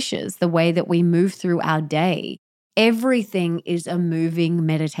do the dishes, the way that we move through our day. Everything is a moving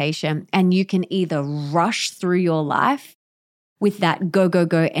meditation. And you can either rush through your life with that go, go,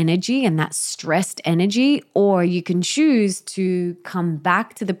 go energy and that stressed energy, or you can choose to come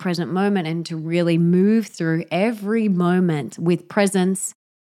back to the present moment and to really move through every moment with presence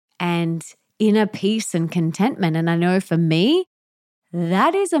and inner peace and contentment. And I know for me,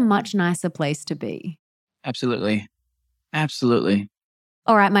 that is a much nicer place to be. Absolutely. Absolutely.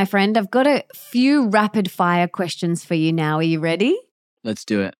 All right, my friend, I've got a few rapid fire questions for you now. Are you ready? Let's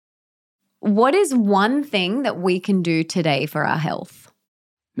do it. What is one thing that we can do today for our health?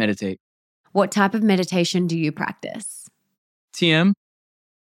 Meditate. What type of meditation do you practice? TM.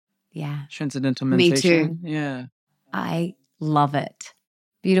 Yeah. Transcendental Me meditation. too. Yeah. I love it.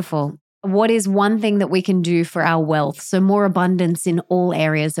 Beautiful. What is one thing that we can do for our wealth? So more abundance in all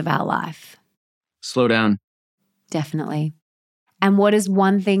areas of our life. Slow down. Definitely. And what is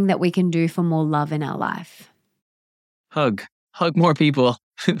one thing that we can do for more love in our life? Hug. Hug more people.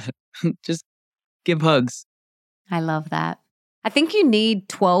 Just give hugs. I love that. I think you need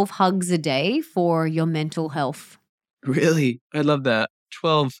 12 hugs a day for your mental health. Really? I love that.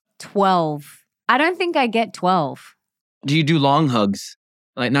 12. 12. I don't think I get 12. Do you do long hugs?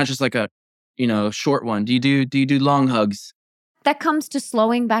 Like not just like a, short one. Do you do long hugs? That comes to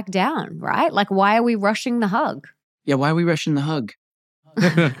slowing back down, right? Like, why are we rushing the hug? Yeah, why are we rushing the hug?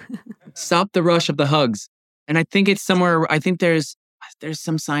 Stop the rush of the hugs. And I think it's somewhere, I think there's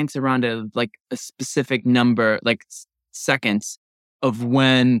some science around it, like a specific number, like seconds of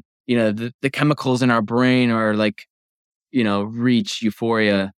when, the chemicals in our brain are like, reach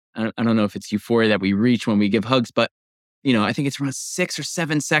euphoria. I don't know if it's euphoria that we reach when we give hugs, but, I think it's around 6 or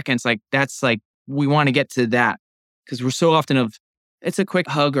 7 seconds. Like that's like, we want to get to that because we're so often it's a quick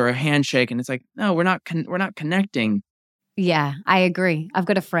hug or a handshake. And it's like, no, we're not connecting. Yeah, I agree. I've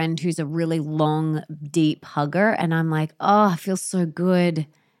got a friend who's a really long, deep hugger, and I'm like, oh, it feels so good.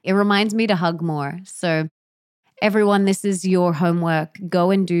 It reminds me to hug more. So everyone, this is your homework.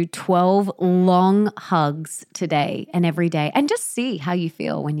 Go and do 12 long hugs today and every day, and just see how you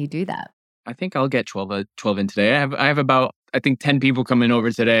feel when you do that. I think I'll get 12 in today. I have about, I think 10 people coming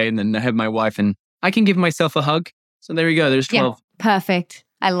over today, and then I have my wife, and I can give myself a hug. So there you go. There's 12. Yeah, perfect.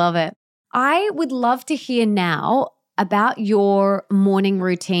 I love it. I would love to hear now about your morning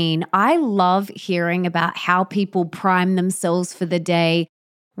routine. I love hearing about how people prime themselves for the day,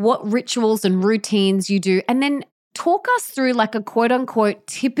 what rituals and routines you do, and then talk us through like a quote unquote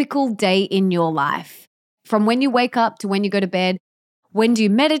typical day in your life. From when you wake up to when you go to bed, when do you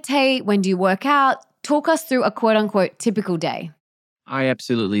meditate? When do you work out? Talk us through a quote unquote typical day. I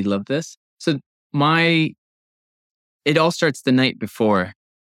absolutely love this. So it all starts the night before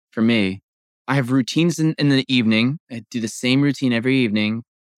for me. I have routines in the evening. I do the same routine every evening.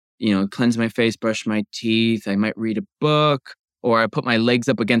 Cleanse my face, brush my teeth. I might read a book, or I put my legs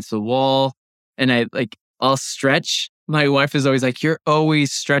up against the wall and I'll stretch. My wife is always like, "You're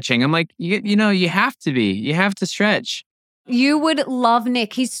always stretching." I'm like, you have to be. You have to stretch. You would love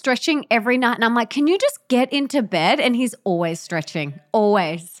Nick. He's stretching every night. And I'm like, can you just get into bed? And he's always stretching.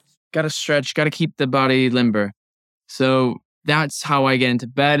 Always. Got to stretch. Got to keep the body limber. So that's how I get into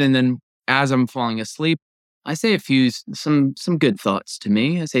bed. And then as I'm falling asleep, I say some good thoughts to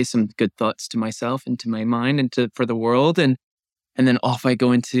me. I say some good thoughts to myself and to my mind and for the world. And then off I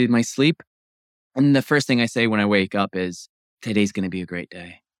go into my sleep. And the first thing I say when I wake up is, today's going to be a great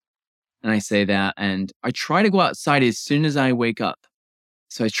day. And I say that, and I try to go outside as soon as I wake up.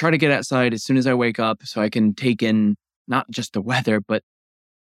 So I try to get outside as soon as I wake up so I can take in not just the weather, but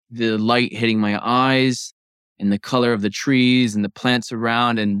the light hitting my eyes and the color of the trees and the plants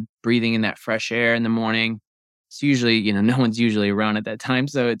around and breathing in that fresh air in the morning. It's usually, no one's usually around at that time.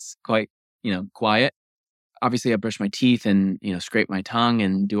 So it's quite, quiet. Obviously I brush my teeth and, scrape my tongue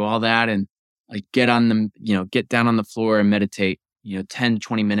and do all that. And I get down on the floor and meditate, 10,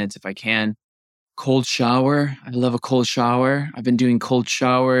 20 minutes if I can. Cold shower. I love a cold shower. I've been doing cold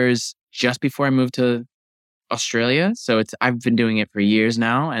showers just before I moved to Australia. So I've been doing it for years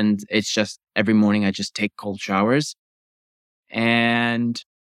now. And it's just every morning I just take cold showers. And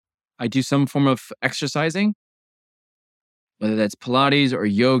I do some form of exercising, whether that's Pilates or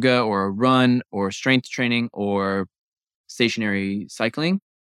yoga or a run or strength training or stationary cycling.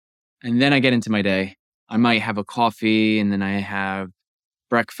 And then I get into my day. I might have a coffee and then I have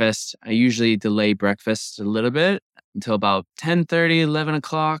breakfast. I usually delay breakfast a little bit until about 10:30, 11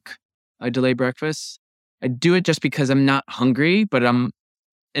 o'clock. I delay breakfast. I do it just because I'm not hungry, but I'm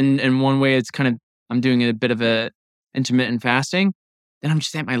in one way it's kind of I'm doing a bit of a intermittent fasting. Then I'm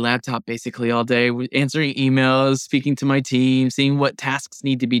just at my laptop basically all day, answering emails, speaking to my team, seeing what tasks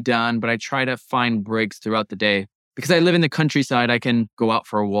need to be done. But I try to find breaks throughout the day. Because I live in the countryside, I can go out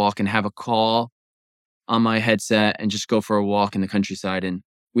for a walk and have a call on my headset and just go for a walk in the countryside. And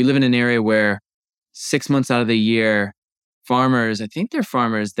we live in an area where 6 months out of the year, farmers, I think they're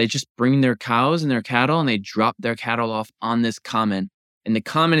farmers, they just bring their cows and their cattle and they drop their cattle off on this common. And the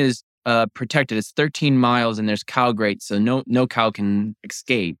common is protected. It's 13 miles and there's cow grates, so no cow can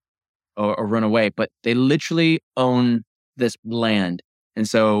escape or run away. But they literally own this land. And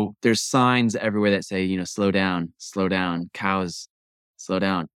so there's signs everywhere that say, slow down, cows, slow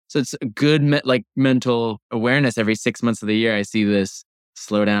down. So it's a good mental awareness. Every 6 months of the year, I see this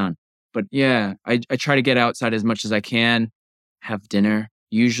slow down. But yeah, I try to get outside as much as I can, have dinner.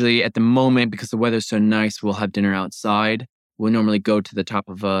 Usually at the moment, because the weather's so nice, we'll have dinner outside. We'll normally go to the top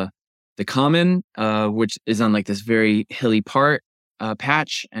of the common, which is on like this very hilly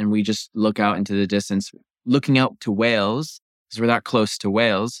patch. And we just look out into the distance, looking out to Wales, because we're that close to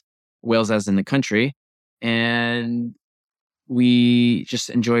Wales as in the country. And we just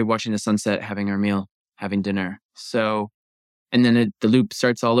enjoy watching the sunset, having our meal, having dinner. So, and then the loop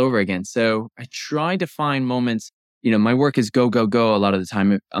starts all over again. So I try to find moments, my work is go, go, go a lot of the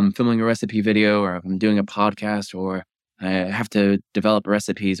time. I'm filming a recipe video or I'm doing a podcast or I have to develop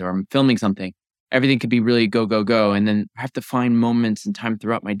recipes or I'm filming something. Everything could be really go, go, go. And then I have to find moments and time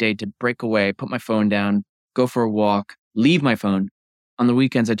throughout my day to break away, put my phone down, go for a walk, leave my phone. On the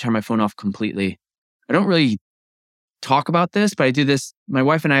weekends, I turn my phone off completely. I don't really talk about this, but I do this. My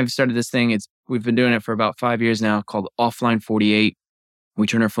wife and I have started this thing. We've been doing it for about 5 years now, called Offline 48. We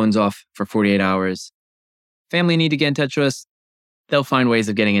turn our phones off for 48 hours. Family need to get in touch with us. They'll find ways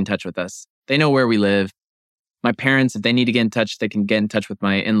of getting in touch with us. They know where we live. My parents, if they need to get in touch, they can get in touch with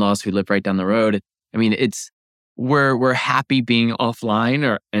my in-laws who live right down the road. I mean, we're happy being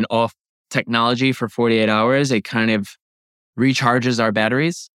offline and off technology for 48 hours. It kind of recharges our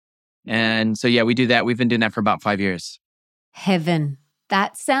batteries. And so, yeah, we do that. We've been doing that for about 5 years. Heaven.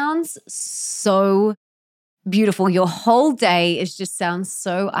 That sounds so beautiful. Your whole day just sounds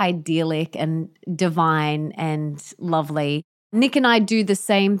so idyllic and divine and lovely. Nick and I do the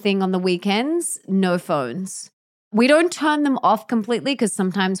same thing on the weekends, no phones. We don't turn them off completely because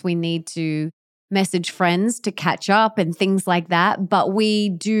sometimes we need to message friends to catch up and things like that. But we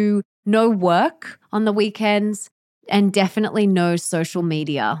do no work on the weekends and definitely no social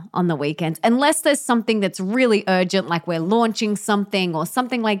media on the weekends, unless there's something that's really urgent, like we're launching something or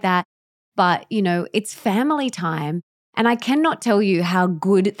something like that. But, it's family time. And I cannot tell you how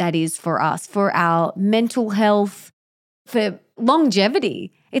good that is for us, for our mental health, for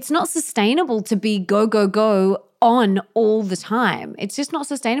longevity. It's not sustainable to be go, go, go on all the time. It's just not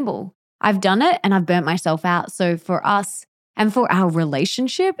sustainable. I've done it and I've burnt myself out. So for us and for our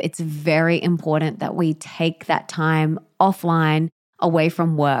relationship, it's very important that we take that time offline, away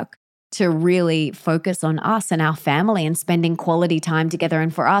from work, to really focus on us and our family and spending quality time together.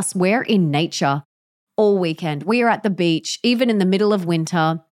 And for us, we're in nature all weekend. We are at the beach, even in the middle of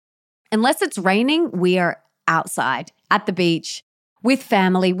winter. Unless it's raining, we are outside at the beach with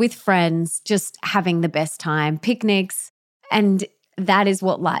family, with friends, just having the best time, picnics. And that is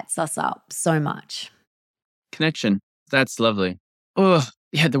what lights us up so much. Connection. That's lovely. Oh,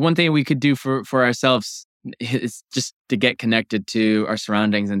 yeah. The one thing we could do for ourselves is just to get connected to our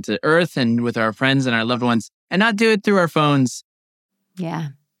surroundings and to Earth and with our friends and our loved ones and not do it through our phones. Yeah.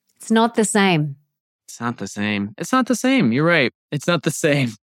 It's not the same. It's not the same. It's not the same. You're right. It's not the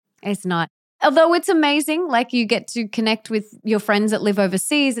same. It's not. Although it's amazing, like you get to connect with your friends that live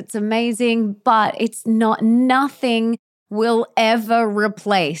overseas, it's amazing, but it's not, nothing will ever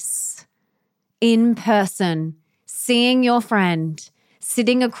replace in person, seeing your friend,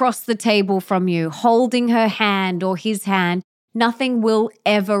 sitting across the table from you, holding her hand or his hand. Nothing will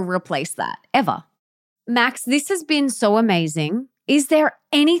ever replace that, ever. Max, this has been so amazing. Is there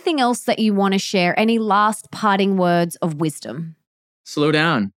anything else that you want to share? Any last parting words of wisdom? Slow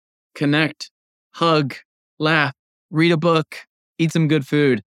down. Connect, hug, laugh, read a book, eat some good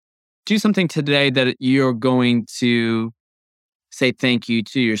food. Do something today that you're going to say thank you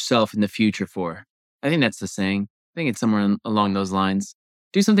to yourself in the future for. I think that's the saying. I think it's somewhere along those lines.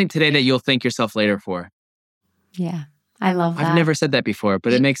 Do something today that you'll thank yourself later for. Yeah, I love that. I've never said that before,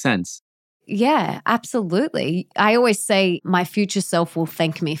 but it makes sense. Yeah, absolutely. I always say my future self will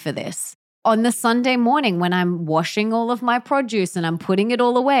thank me for this. On the Sunday morning when I'm washing all of my produce and I'm putting it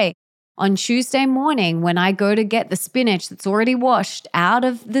all away, on Tuesday morning when I go to get the spinach that's already washed out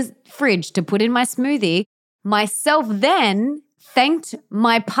of the fridge to put in my smoothie, myself then thanked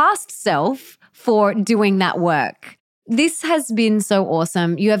my past self for doing that work. This has been so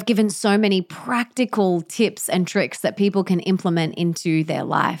awesome. You have given so many practical tips and tricks that people can implement into their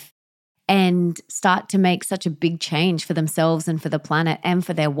life and start to make such a big change for themselves and for the planet and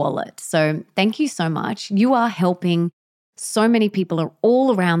for their wallet. So thank you so much. You are helping so many people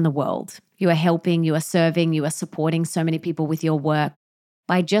all around the world. You are helping, you are serving, you are supporting so many people with your work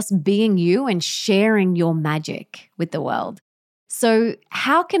by just being you and sharing your magic with the world. So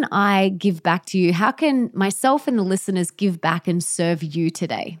how can I give back to you? How can myself and the listeners give back and serve you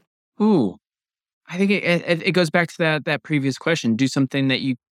today? Ooh, I think it goes back to that previous question. Do something that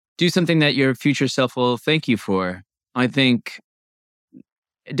your future self will thank you for. I think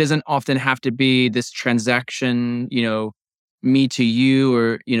it doesn't often have to be this transaction, me to you,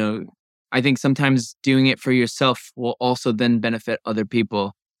 or, I think sometimes doing it for yourself will also then benefit other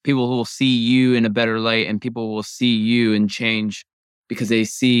people. People will see you in a better light, and people will see you and change because they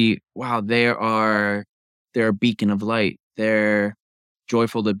see, wow, they're a beacon of light. They're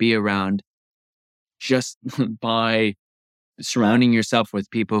joyful to be around just by surrounding yourself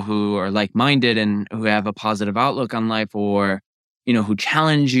with people who are like-minded and who have a positive outlook on life, or, who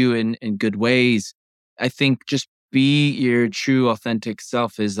challenge you in good ways. I think just be your true, authentic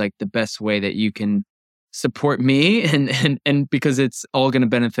self is like the best way that you can support me and because it's all going to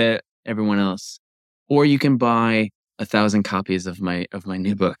benefit everyone else. Or you can buy 1,000 copies of my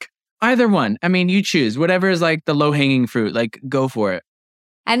new book. Either one. I mean, you choose. Whatever is like the low-hanging fruit, like go for it.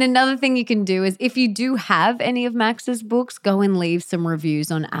 And another thing you can do is if you do have any of Max's books, go and leave some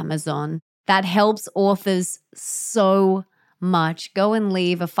reviews on Amazon. That helps authors so much. Go and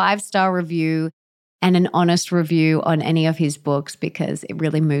leave a 5-star review and an honest review on any of his books because it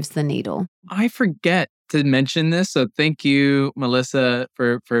really moves the needle. I forget to mention this, so thank you, Melissa,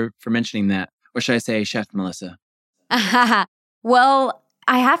 for mentioning that. Or should I say Chef Melissa? Well,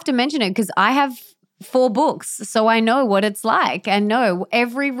 I have to mention it because I have 4 books, so I know what it's like. And no,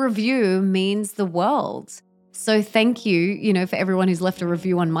 every review means the world. So thank you, for everyone who's left a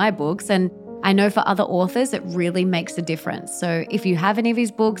review on my books. And I know for other authors, it really makes a difference. So if you have any of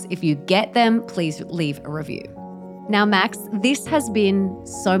his books, if you get them, please leave a review. Now, Max, this has been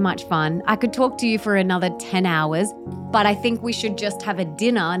so much fun. I could talk to you for another 10 hours, but I think we should just have a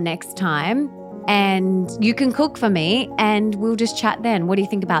dinner next time and you can cook for me and we'll just chat then. What do you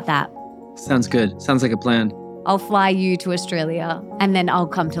think about that? Sounds good. Sounds like a plan. I'll fly you to Australia and then I'll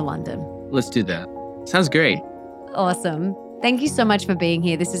come to London. Let's do that. Sounds great. Awesome. Thank you so much for being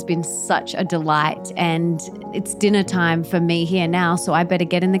here. This has been such a delight and it's dinner time for me here now, so I better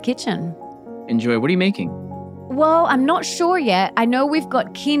get in the kitchen. Enjoy. What are you making? Well, I'm not sure yet. I know we've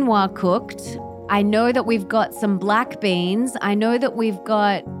got quinoa cooked. I know that we've got some black beans. I know that we've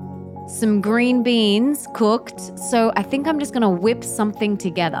got some green beans cooked. So I think I'm just going to whip something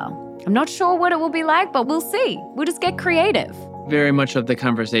together. I'm not sure what it will be like, but we'll see. We'll just get creative. Very much of the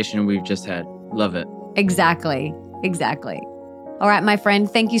conversation we've just had. Love it. Exactly. All right, my friend,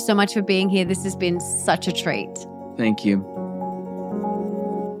 thank you so much for being here. This has been such a treat. Thank you.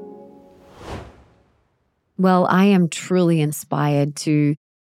 Well, I am truly inspired to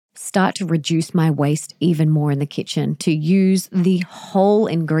start to reduce my waste even more in the kitchen, to use the whole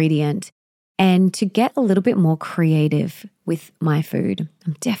ingredient and to get a little bit more creative with my food.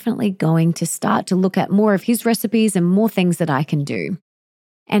 I'm definitely going to start to look at more of his recipes and more things that I can do.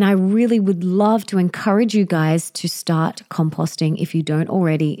 And I really would love to encourage you guys to start composting if you don't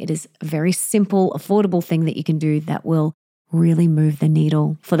already. It is a very simple, affordable thing that you can do that will really move the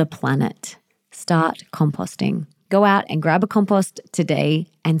needle for the planet. Start composting. Go out and grab a compost today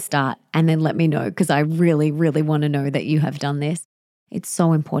and start, and then let me know because I really, really want to know that you have done this. It's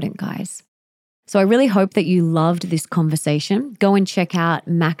so important, guys. So I really hope that you loved this conversation. Go and check out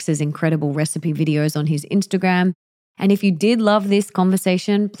Max's incredible recipe videos on his Instagram. And if you did love this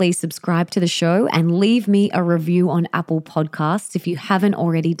conversation, please subscribe to the show and leave me a review on Apple Podcasts. If you haven't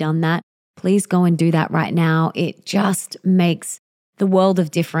already done that, please go and do that right now. It just makes the world of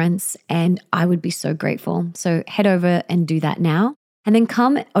difference and I would be so grateful. So head over and do that now. And then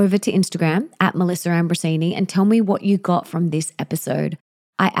come over to Instagram at Melissa Ambrosini and tell me what you got from this episode.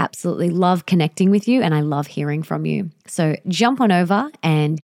 I absolutely love connecting with you and I love hearing from you. So jump on over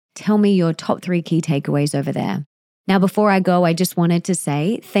and tell me your top 3 key takeaways over there. Now, before I go, I just wanted to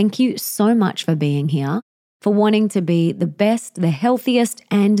say thank you so much for being here, for wanting to be the best, the healthiest,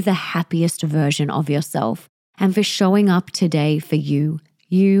 and the happiest version of yourself, and for showing up today for you.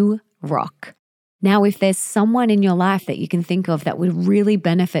 You rock. Now, if there's someone in your life that you can think of that would really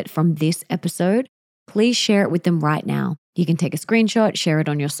benefit from this episode, please share it with them right now. You can take a screenshot, share it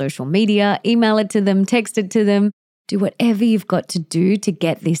on your social media, email it to them, text it to them. Do whatever you've got to do to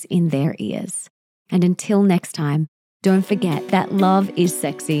get this in their ears. And until next time, don't forget that love is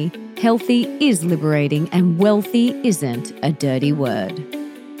sexy, healthy is liberating, and wealthy isn't a dirty word.